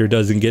voice actor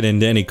doesn't get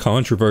into any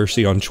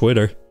controversy on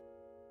Twitter.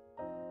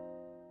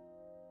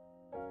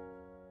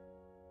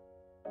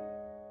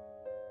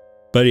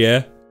 But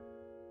yeah,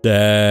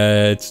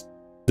 that's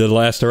The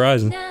Last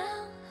Horizon.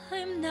 Now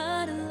I'm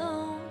not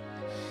alone,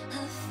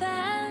 a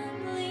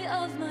family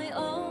of my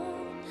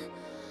own.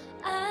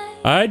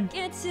 I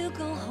get to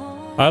go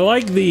home. I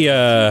like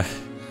the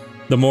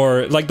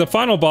more, like, the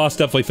final boss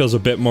definitely feels a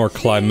bit more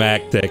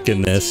climactic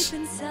in this.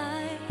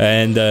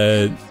 And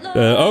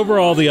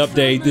overall the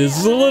update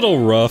is a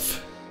little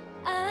rough.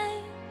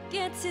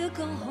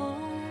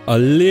 A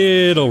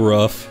little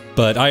rough,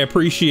 but I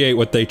appreciate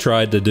what they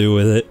tried to do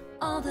with it.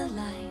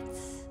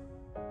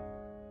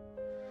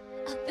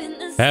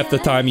 Half the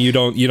time you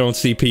don't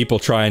see people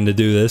trying to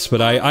do this,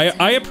 but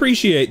I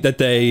appreciate that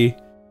they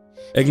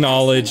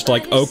acknowledged,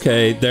 like,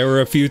 okay, there were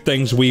a few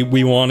things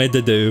we wanted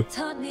to do,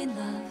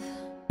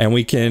 and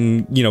we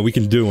can, you know, we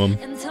can do them.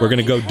 We're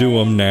gonna go do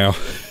them now.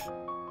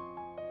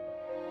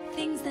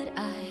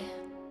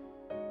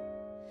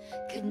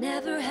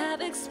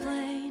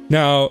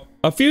 Now,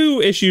 a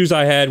few issues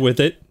I had with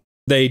it,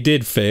 they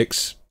did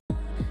fix.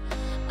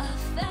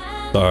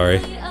 Sorry.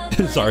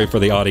 Sorry for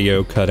the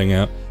audio cutting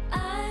out.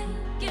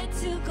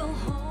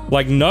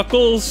 Like,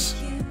 Knuckles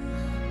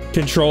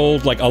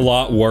controlled, like, a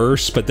lot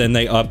worse, but then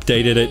they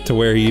updated it to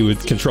where he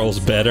controls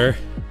better.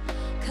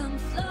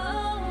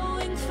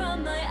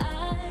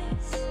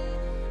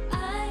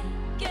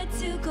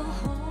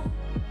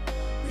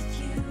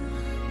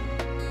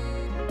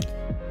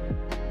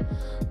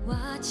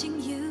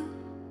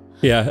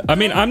 Yeah, I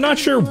mean, I'm not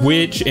sure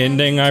which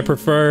ending I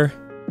prefer.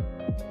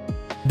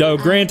 Though,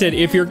 granted,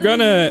 if you're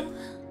gonna...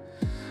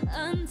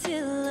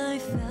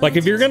 like,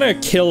 if you're gonna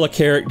kill a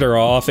character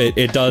off,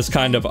 it does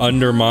kind of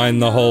undermine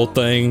the whole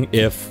thing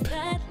if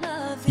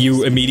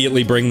you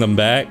immediately bring them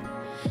back.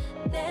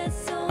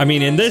 I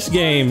mean, in this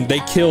game, they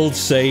killed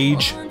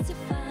Sage.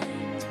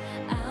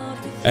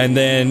 And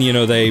then, you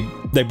know, they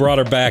brought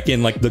her back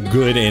in, like, the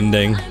good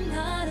ending.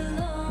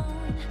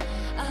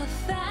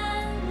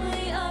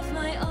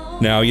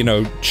 Now, you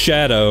know,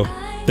 Shadow,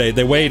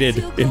 they waited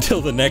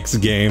until the next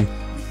game.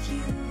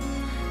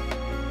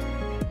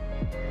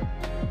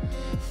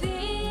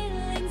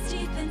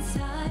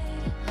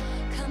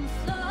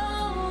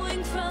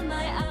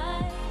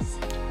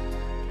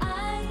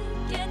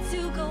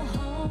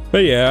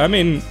 But yeah, I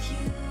mean,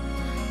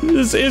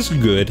 this is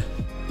good.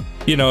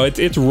 You know,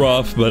 it's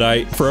rough,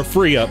 but for a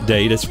free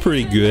update, it's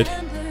pretty good.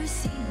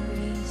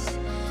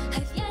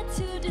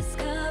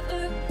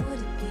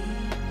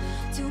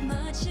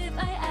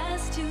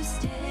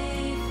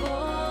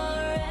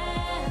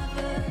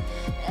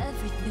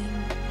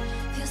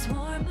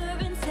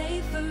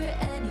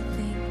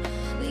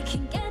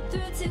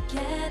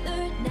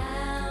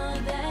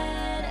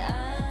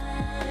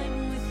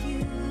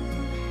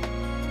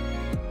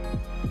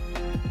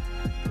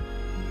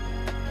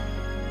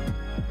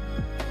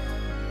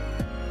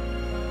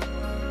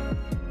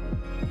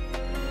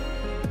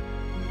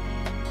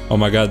 Oh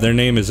my god, their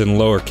name is in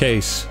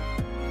lowercase.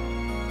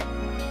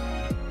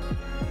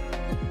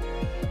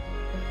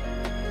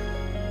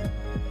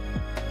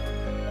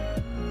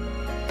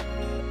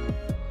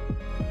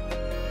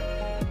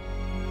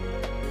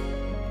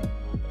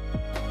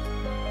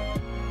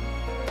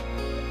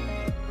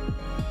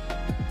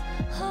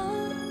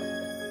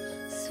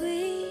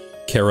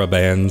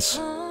 Caravans.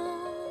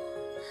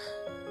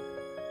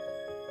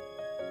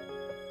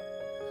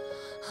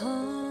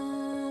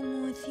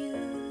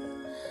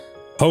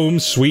 Home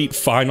sweet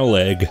final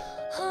egg.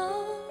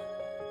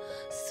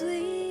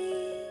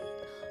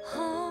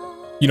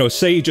 You know,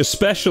 Sage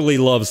especially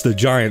loves the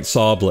giant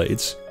saw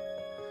blades.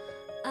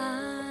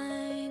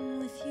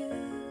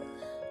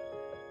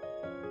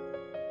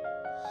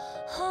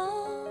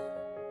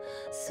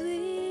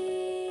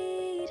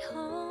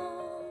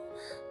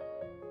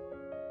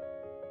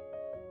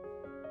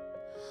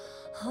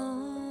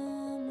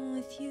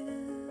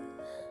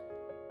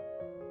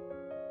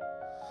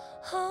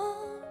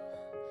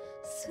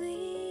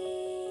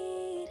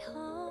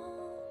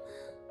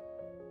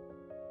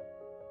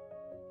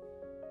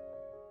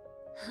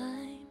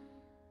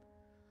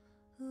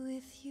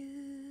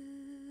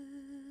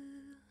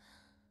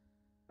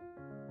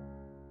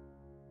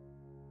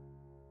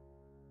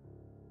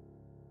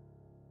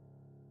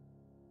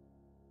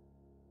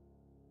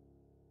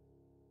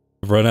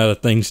 Run out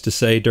of things to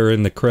say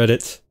during the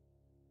credits.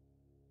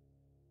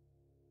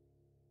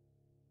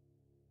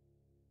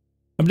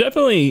 I'm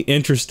definitely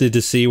interested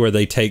to see where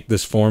they take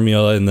this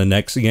formula in the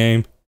next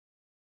game.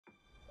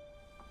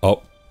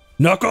 Oh,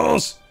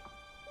 Knuckles!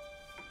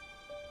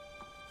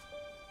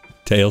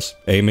 Tails,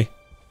 Amy,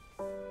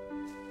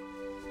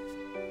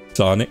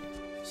 Sonic.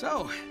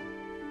 So,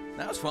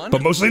 that was fun.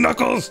 But mostly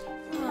Knuckles!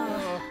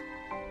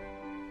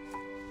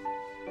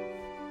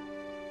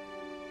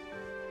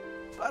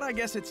 But I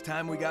guess it's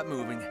time we got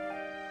moving.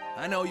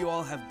 I know you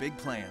all have big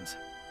plans.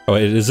 Oh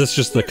wait, is this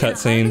just the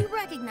cutscene?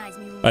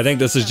 I think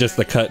this is just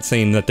the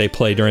cutscene that they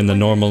play during the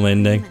normal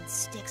ending.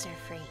 Sticks are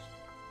free.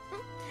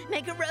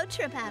 Make a road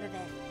trip out of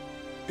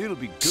it. It'll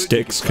be good.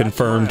 Sticks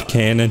confirmed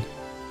canon.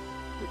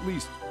 At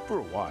least for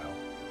a while.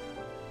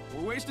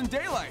 We're wasting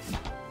daylight.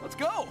 Let's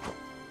go.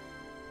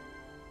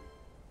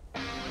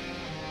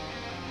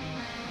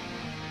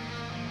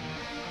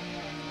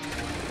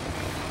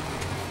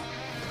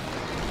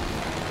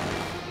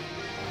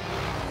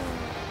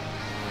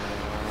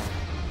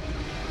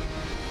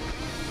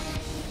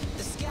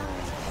 The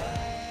skies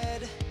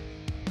ahead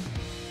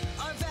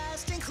are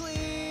vast and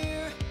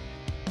clear.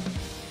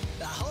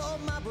 I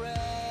hold my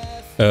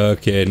breath.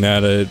 Okay,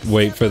 now to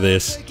wait for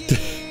this.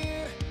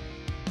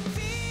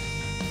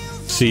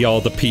 See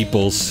all the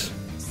peoples.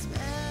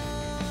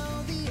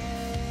 Smell the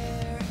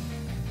air.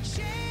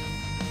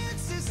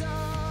 Chances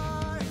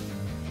are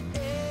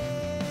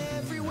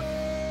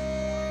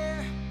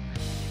everywhere.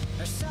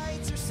 Our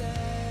sights are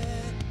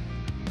set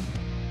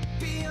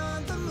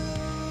beyond the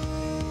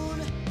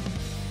moon.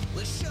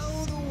 Let's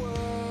show the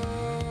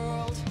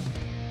world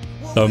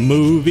what The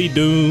movie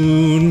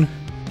Dune.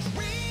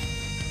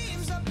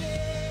 dreams are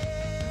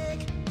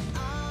big.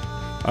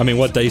 I mean,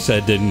 what they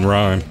said didn't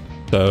rhyme,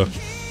 so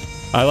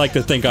I like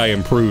to think I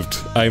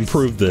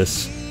improved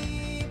this.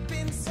 Deep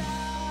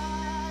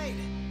inside,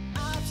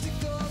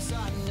 obstacles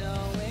are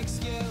no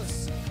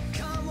excuse.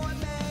 Come what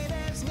may,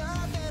 there's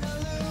nothing to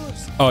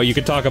lose. Oh, you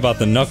could talk about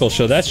the Knuckles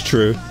show. That's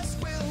true.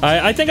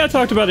 I think I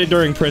talked about it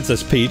during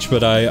Princess Peach,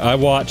 but I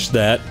watched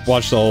the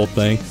whole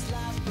thing.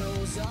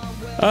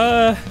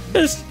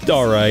 It's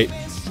alright.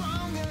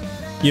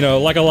 You know,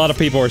 like a lot of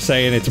people are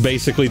saying, it's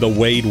basically the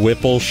Wade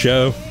Whipple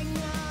show.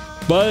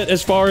 But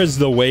as far as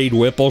the Wade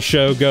Whipple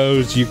show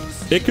goes,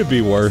 it could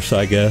be worse,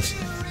 I guess.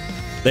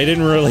 They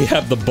didn't really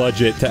have the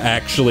budget to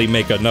actually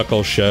make a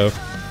Knuckles show.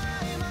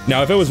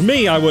 Now, if it was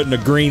me, I wouldn't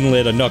have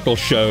greenlit a Knuckles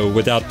show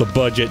without the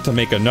budget to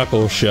make a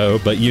Knuckles show,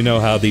 but you know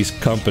how these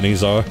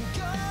companies are.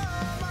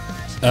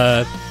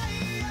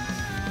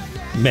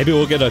 Maybe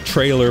we'll get a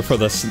trailer for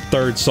the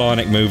third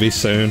Sonic movie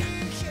soon.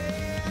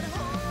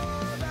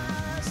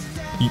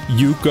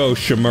 Yuko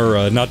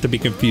Shimura, not to be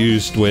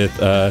confused with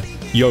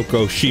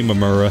Yoko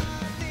Shimamura,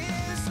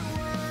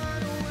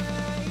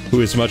 who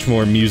is much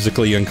more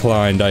musically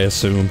inclined, I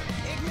assume.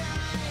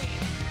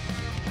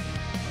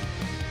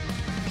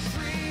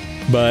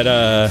 But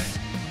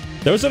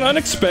there was an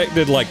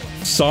unexpected like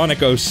Sonic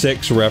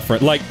 06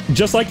 reference, like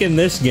just like in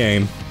this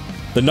game,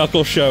 the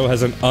Knuckles show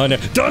has an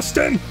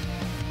Dustin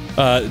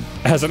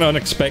has an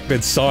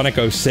unexpected Sonic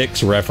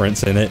 06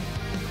 reference in it.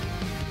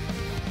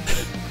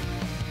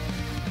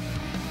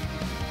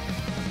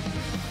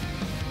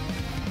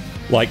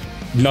 Like,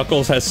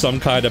 Knuckles has some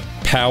kind of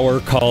power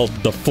called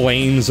the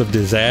Flames of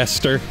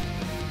Disaster,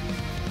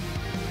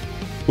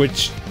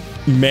 which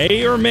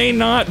may or may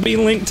not be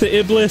linked to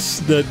Iblis.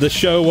 The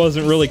show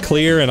wasn't really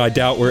clear, and I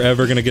doubt we're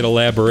ever going to get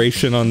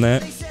elaboration on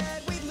that.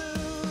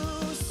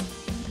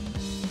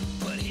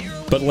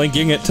 But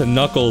linking it to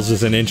Knuckles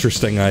is an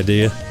interesting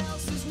idea.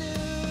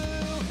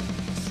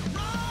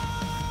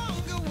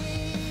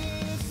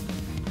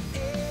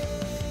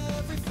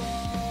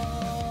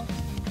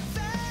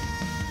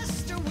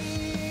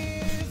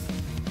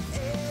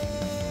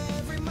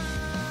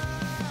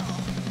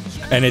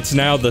 And it's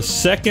now the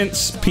second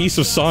piece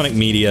of Sonic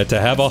media to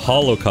have a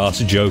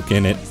Holocaust joke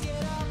in it.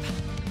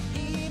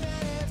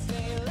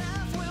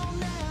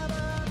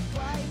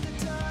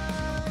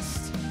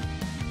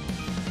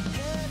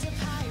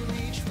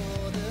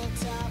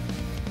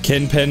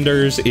 Ken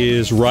Penders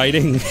is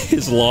writing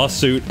his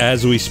lawsuit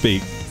as we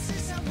speak.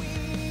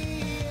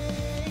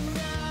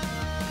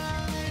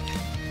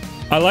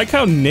 I like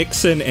how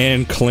Nixon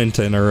and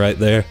Clinton are right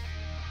there.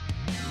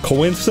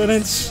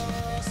 Coincidence?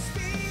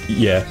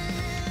 Yeah.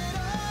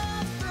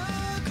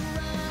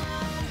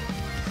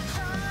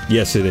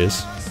 Yes, it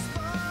is.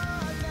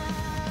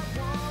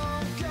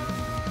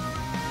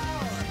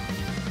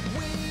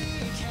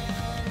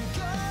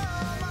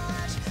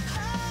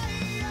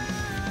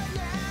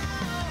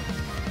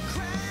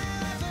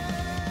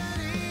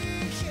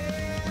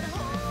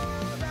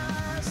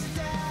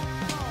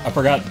 I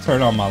forgot to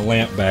turn on my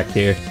lamp back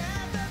here.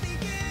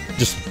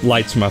 Just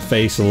lights my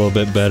face a little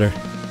bit better.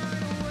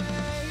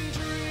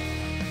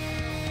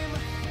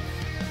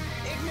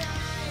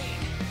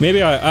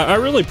 Maybe I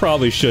really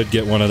probably should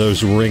get one of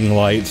those ring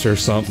lights or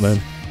something.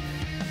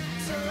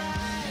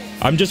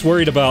 I'm just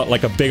worried about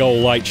like a big old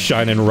light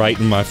shining right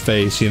in my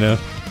face, you know?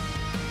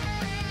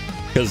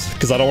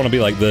 Because I don't want to be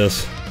like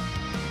this.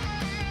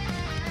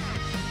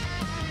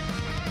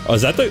 Oh,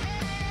 is that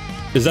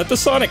the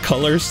Sonic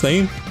Colors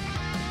theme?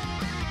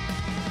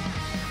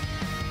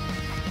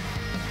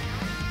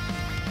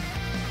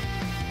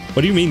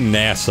 What do you mean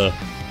NASA?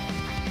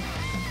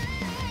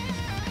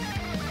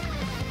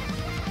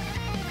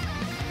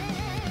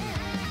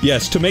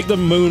 Yes, to make the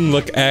moon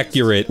look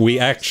accurate, we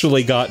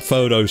actually got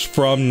photos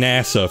from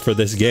NASA for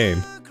this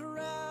game.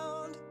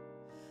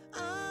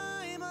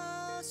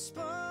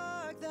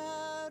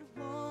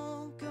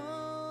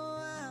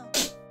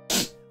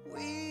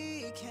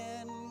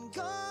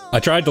 I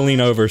tried to lean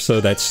over so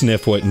that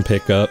sniff wouldn't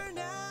pick up,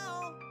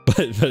 but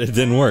it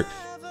didn't work.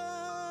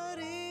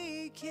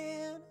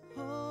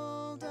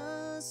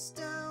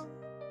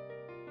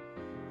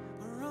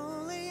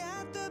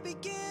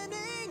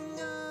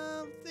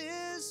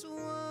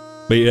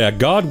 But yeah,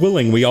 God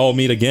willing, we all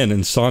meet again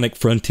in Sonic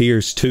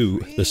Frontiers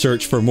 2, the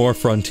search for more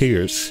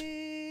frontiers.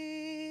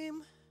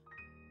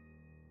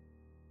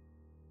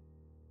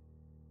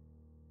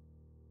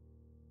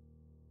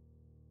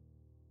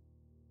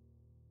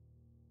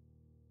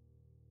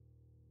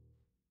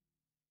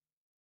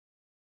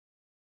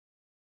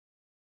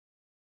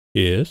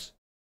 Yes.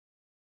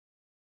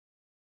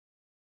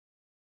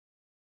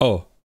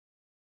 Oh.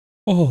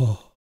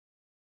 Oh.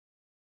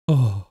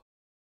 Oh.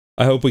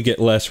 I hope we get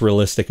less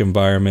realistic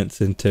environments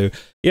into.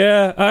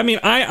 Yeah, I mean,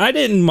 I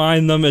didn't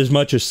mind them as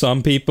much as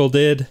some people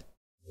did.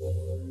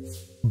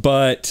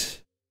 But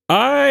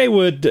I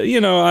would,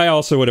 you know, I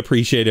also would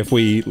appreciate if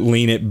we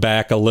lean it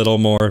back a little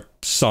more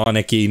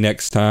Sonic-y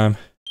next time.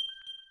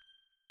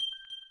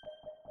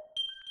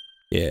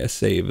 Yeah,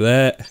 save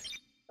that.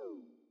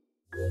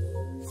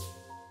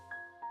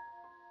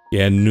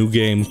 Yeah, New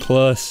Game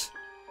Plus.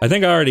 I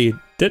think I already...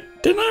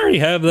 Didn't I already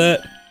have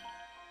that?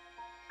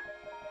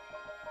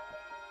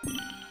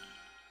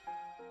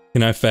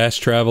 Can I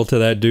fast travel to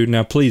that dude?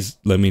 Now, please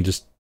let me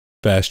just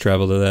fast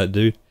travel to that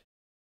dude.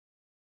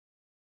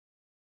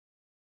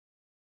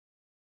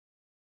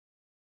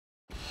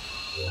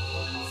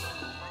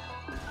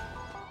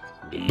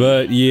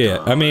 But, yeah,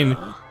 I mean...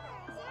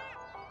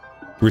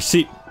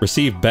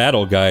 Receive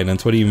battle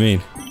guidance, what do you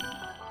mean?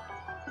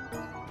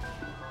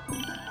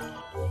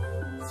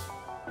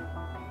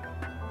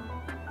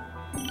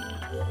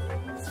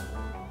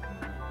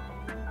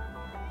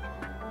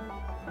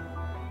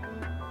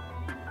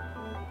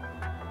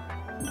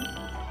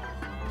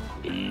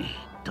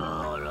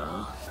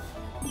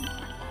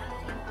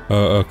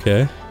 Oh,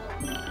 okay.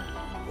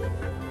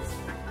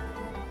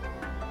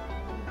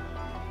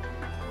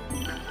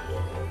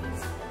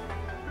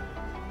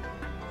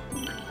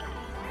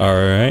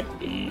 Alright.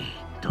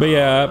 But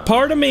yeah,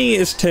 part of me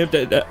is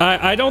tempted.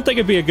 I don't think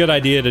it'd be a good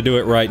idea to do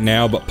it right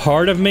now, but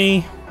part of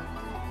me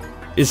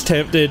is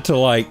tempted to,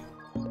 like,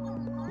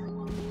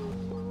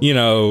 you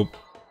know,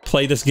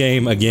 play this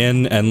game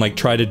again and, like,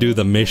 try to do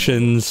the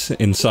missions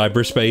in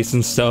cyberspace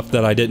and stuff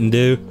that I didn't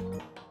do.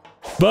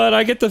 But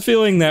I get the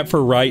feeling that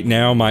for right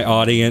now, my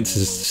audience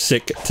is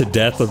sick to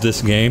death of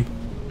this game.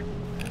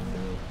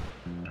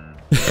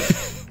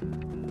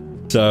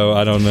 So,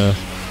 I don't know.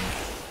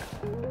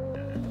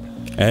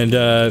 And,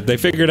 they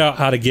figured out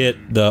how to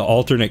get the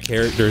alternate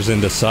characters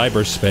into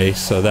cyberspace,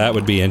 so that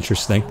would be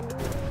interesting.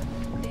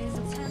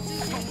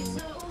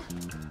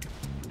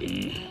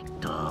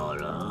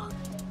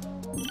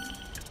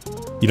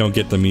 You don't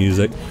get the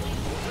music.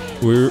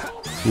 We're...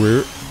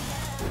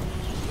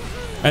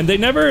 And they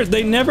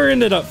never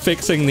ended up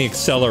fixing the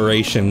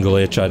acceleration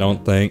glitch, I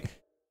don't think.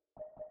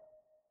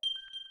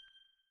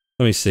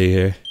 Let me see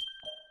here.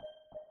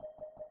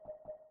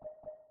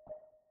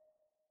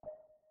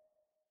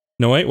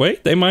 No,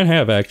 wait, they might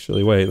have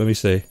actually. Wait, let me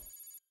see.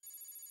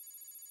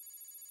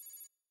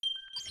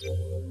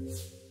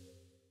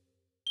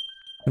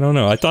 I don't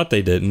know. I thought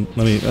they didn't.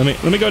 Let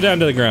me go down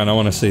to the ground. I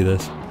want to see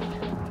this.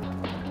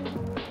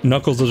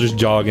 Knuckles will just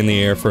jog in the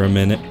air for a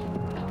minute.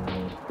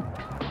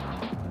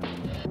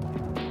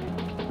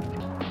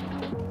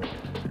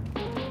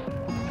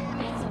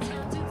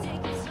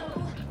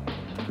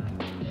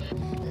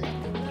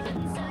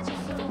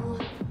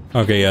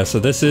 Okay, yeah, so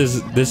this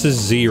is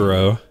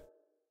 0.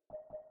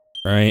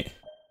 Right?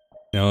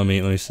 Now let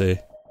me see.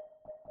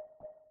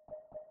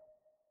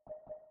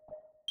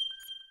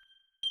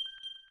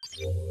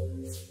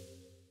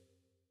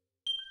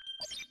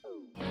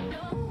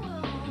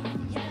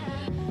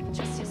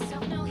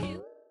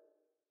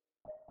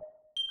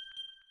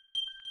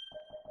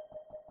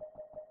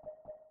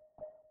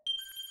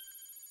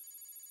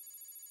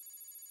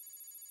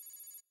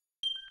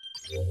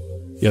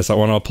 Yes, I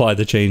want to apply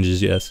the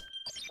changes, yes.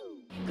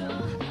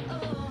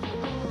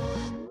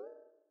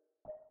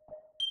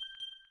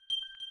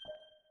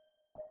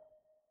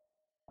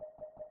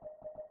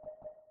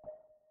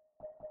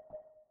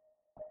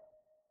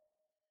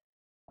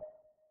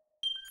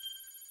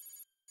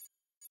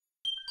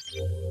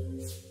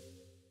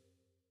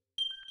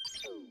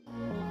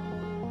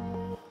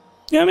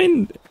 Yeah, I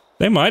mean,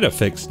 they might have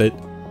fixed it.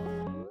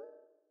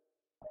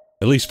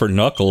 At least for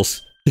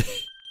Knuckles.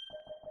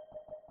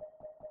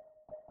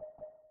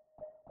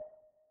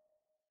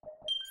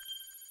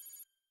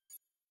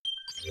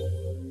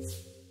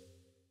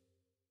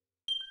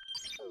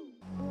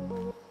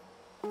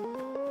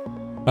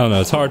 I don't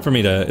know, it's hard for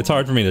me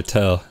to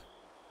tell.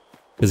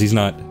 Because he's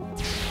not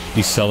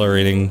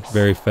decelerating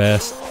very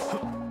fast.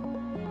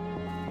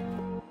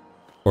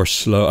 Or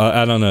slow.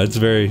 I don't know, it's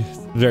very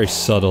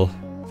subtle.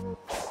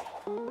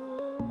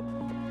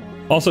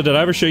 Also, did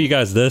I ever show you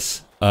guys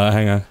this?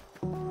 Hang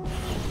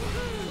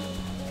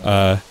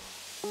on.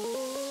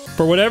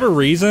 For whatever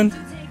reason,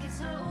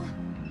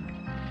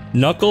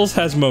 Knuckles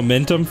has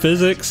momentum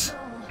physics,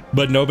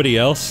 but nobody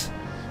else.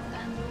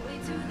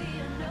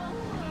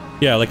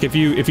 Yeah, like if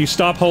you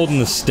stop holding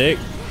the stick,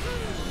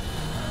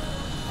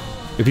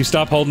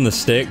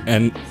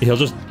 and he'll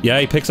just, yeah,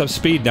 he picks up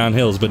speed down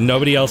hills, but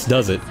nobody else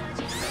does it.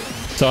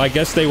 So I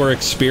guess they were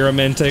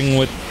experimenting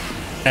with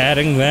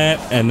adding that,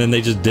 and then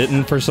they just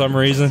didn't for some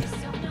reason.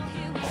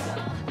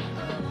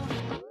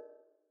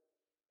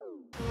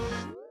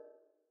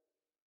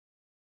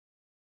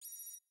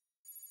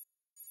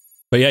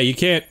 But yeah, you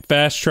can't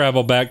fast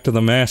travel back to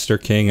the Master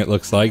King, it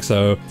looks like,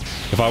 so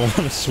if I want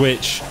to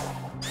switch...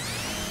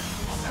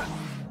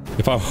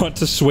 If I want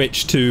to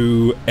switch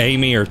to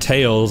Amy or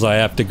Tails, I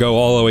have to go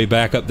all the way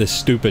back up this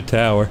stupid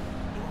tower.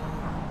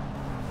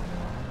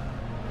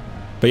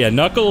 But yeah,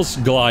 Knuckles'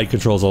 glide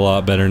control's a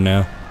lot better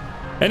now.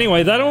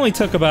 Anyway, that only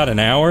took about an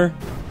hour.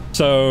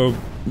 So,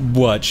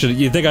 what? Should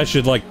you think I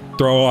should, like,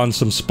 throw on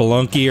some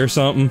Spelunky or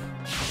something?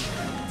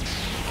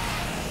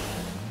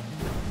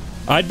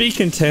 I'd be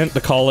content to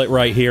call it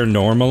right here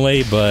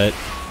normally, but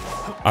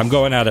I'm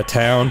going out of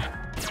town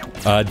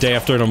day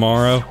after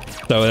tomorrow.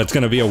 So that's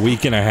gonna be a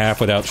week and a half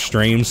without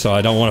streams, so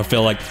I don't want to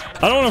feel like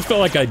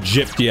I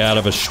gypped you out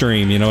of a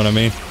stream, you know what I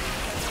mean?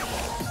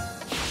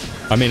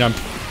 I mean,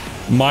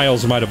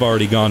 Miles might have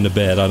already gone to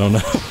bed, I don't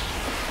know.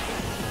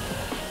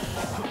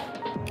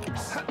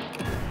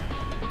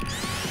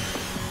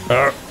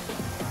 I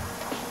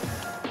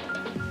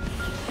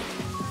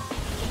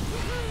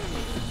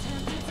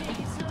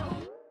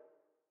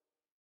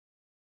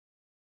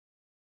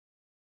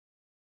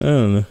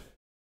don't know.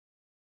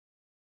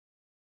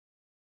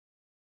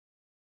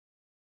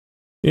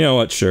 You know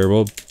what, sure,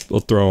 we'll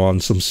throw on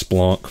some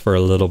Splunk for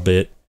a little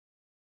bit.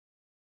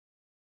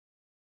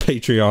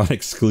 Patreon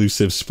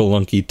exclusive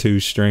Spelunky 2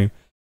 stream.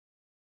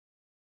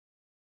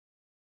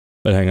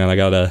 But hang on, I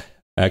gotta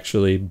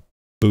actually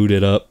boot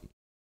it up.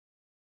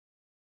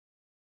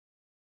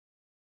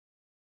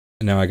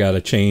 And now I gotta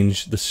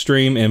change the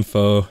stream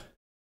info.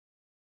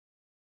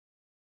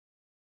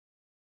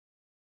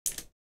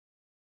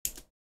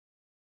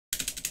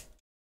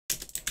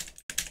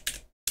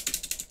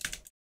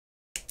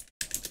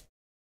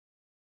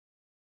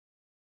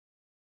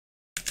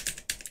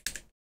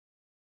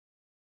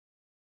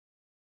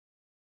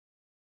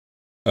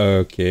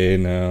 Okay,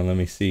 now let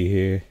me see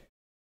here.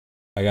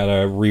 I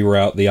gotta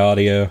reroute the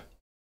audio.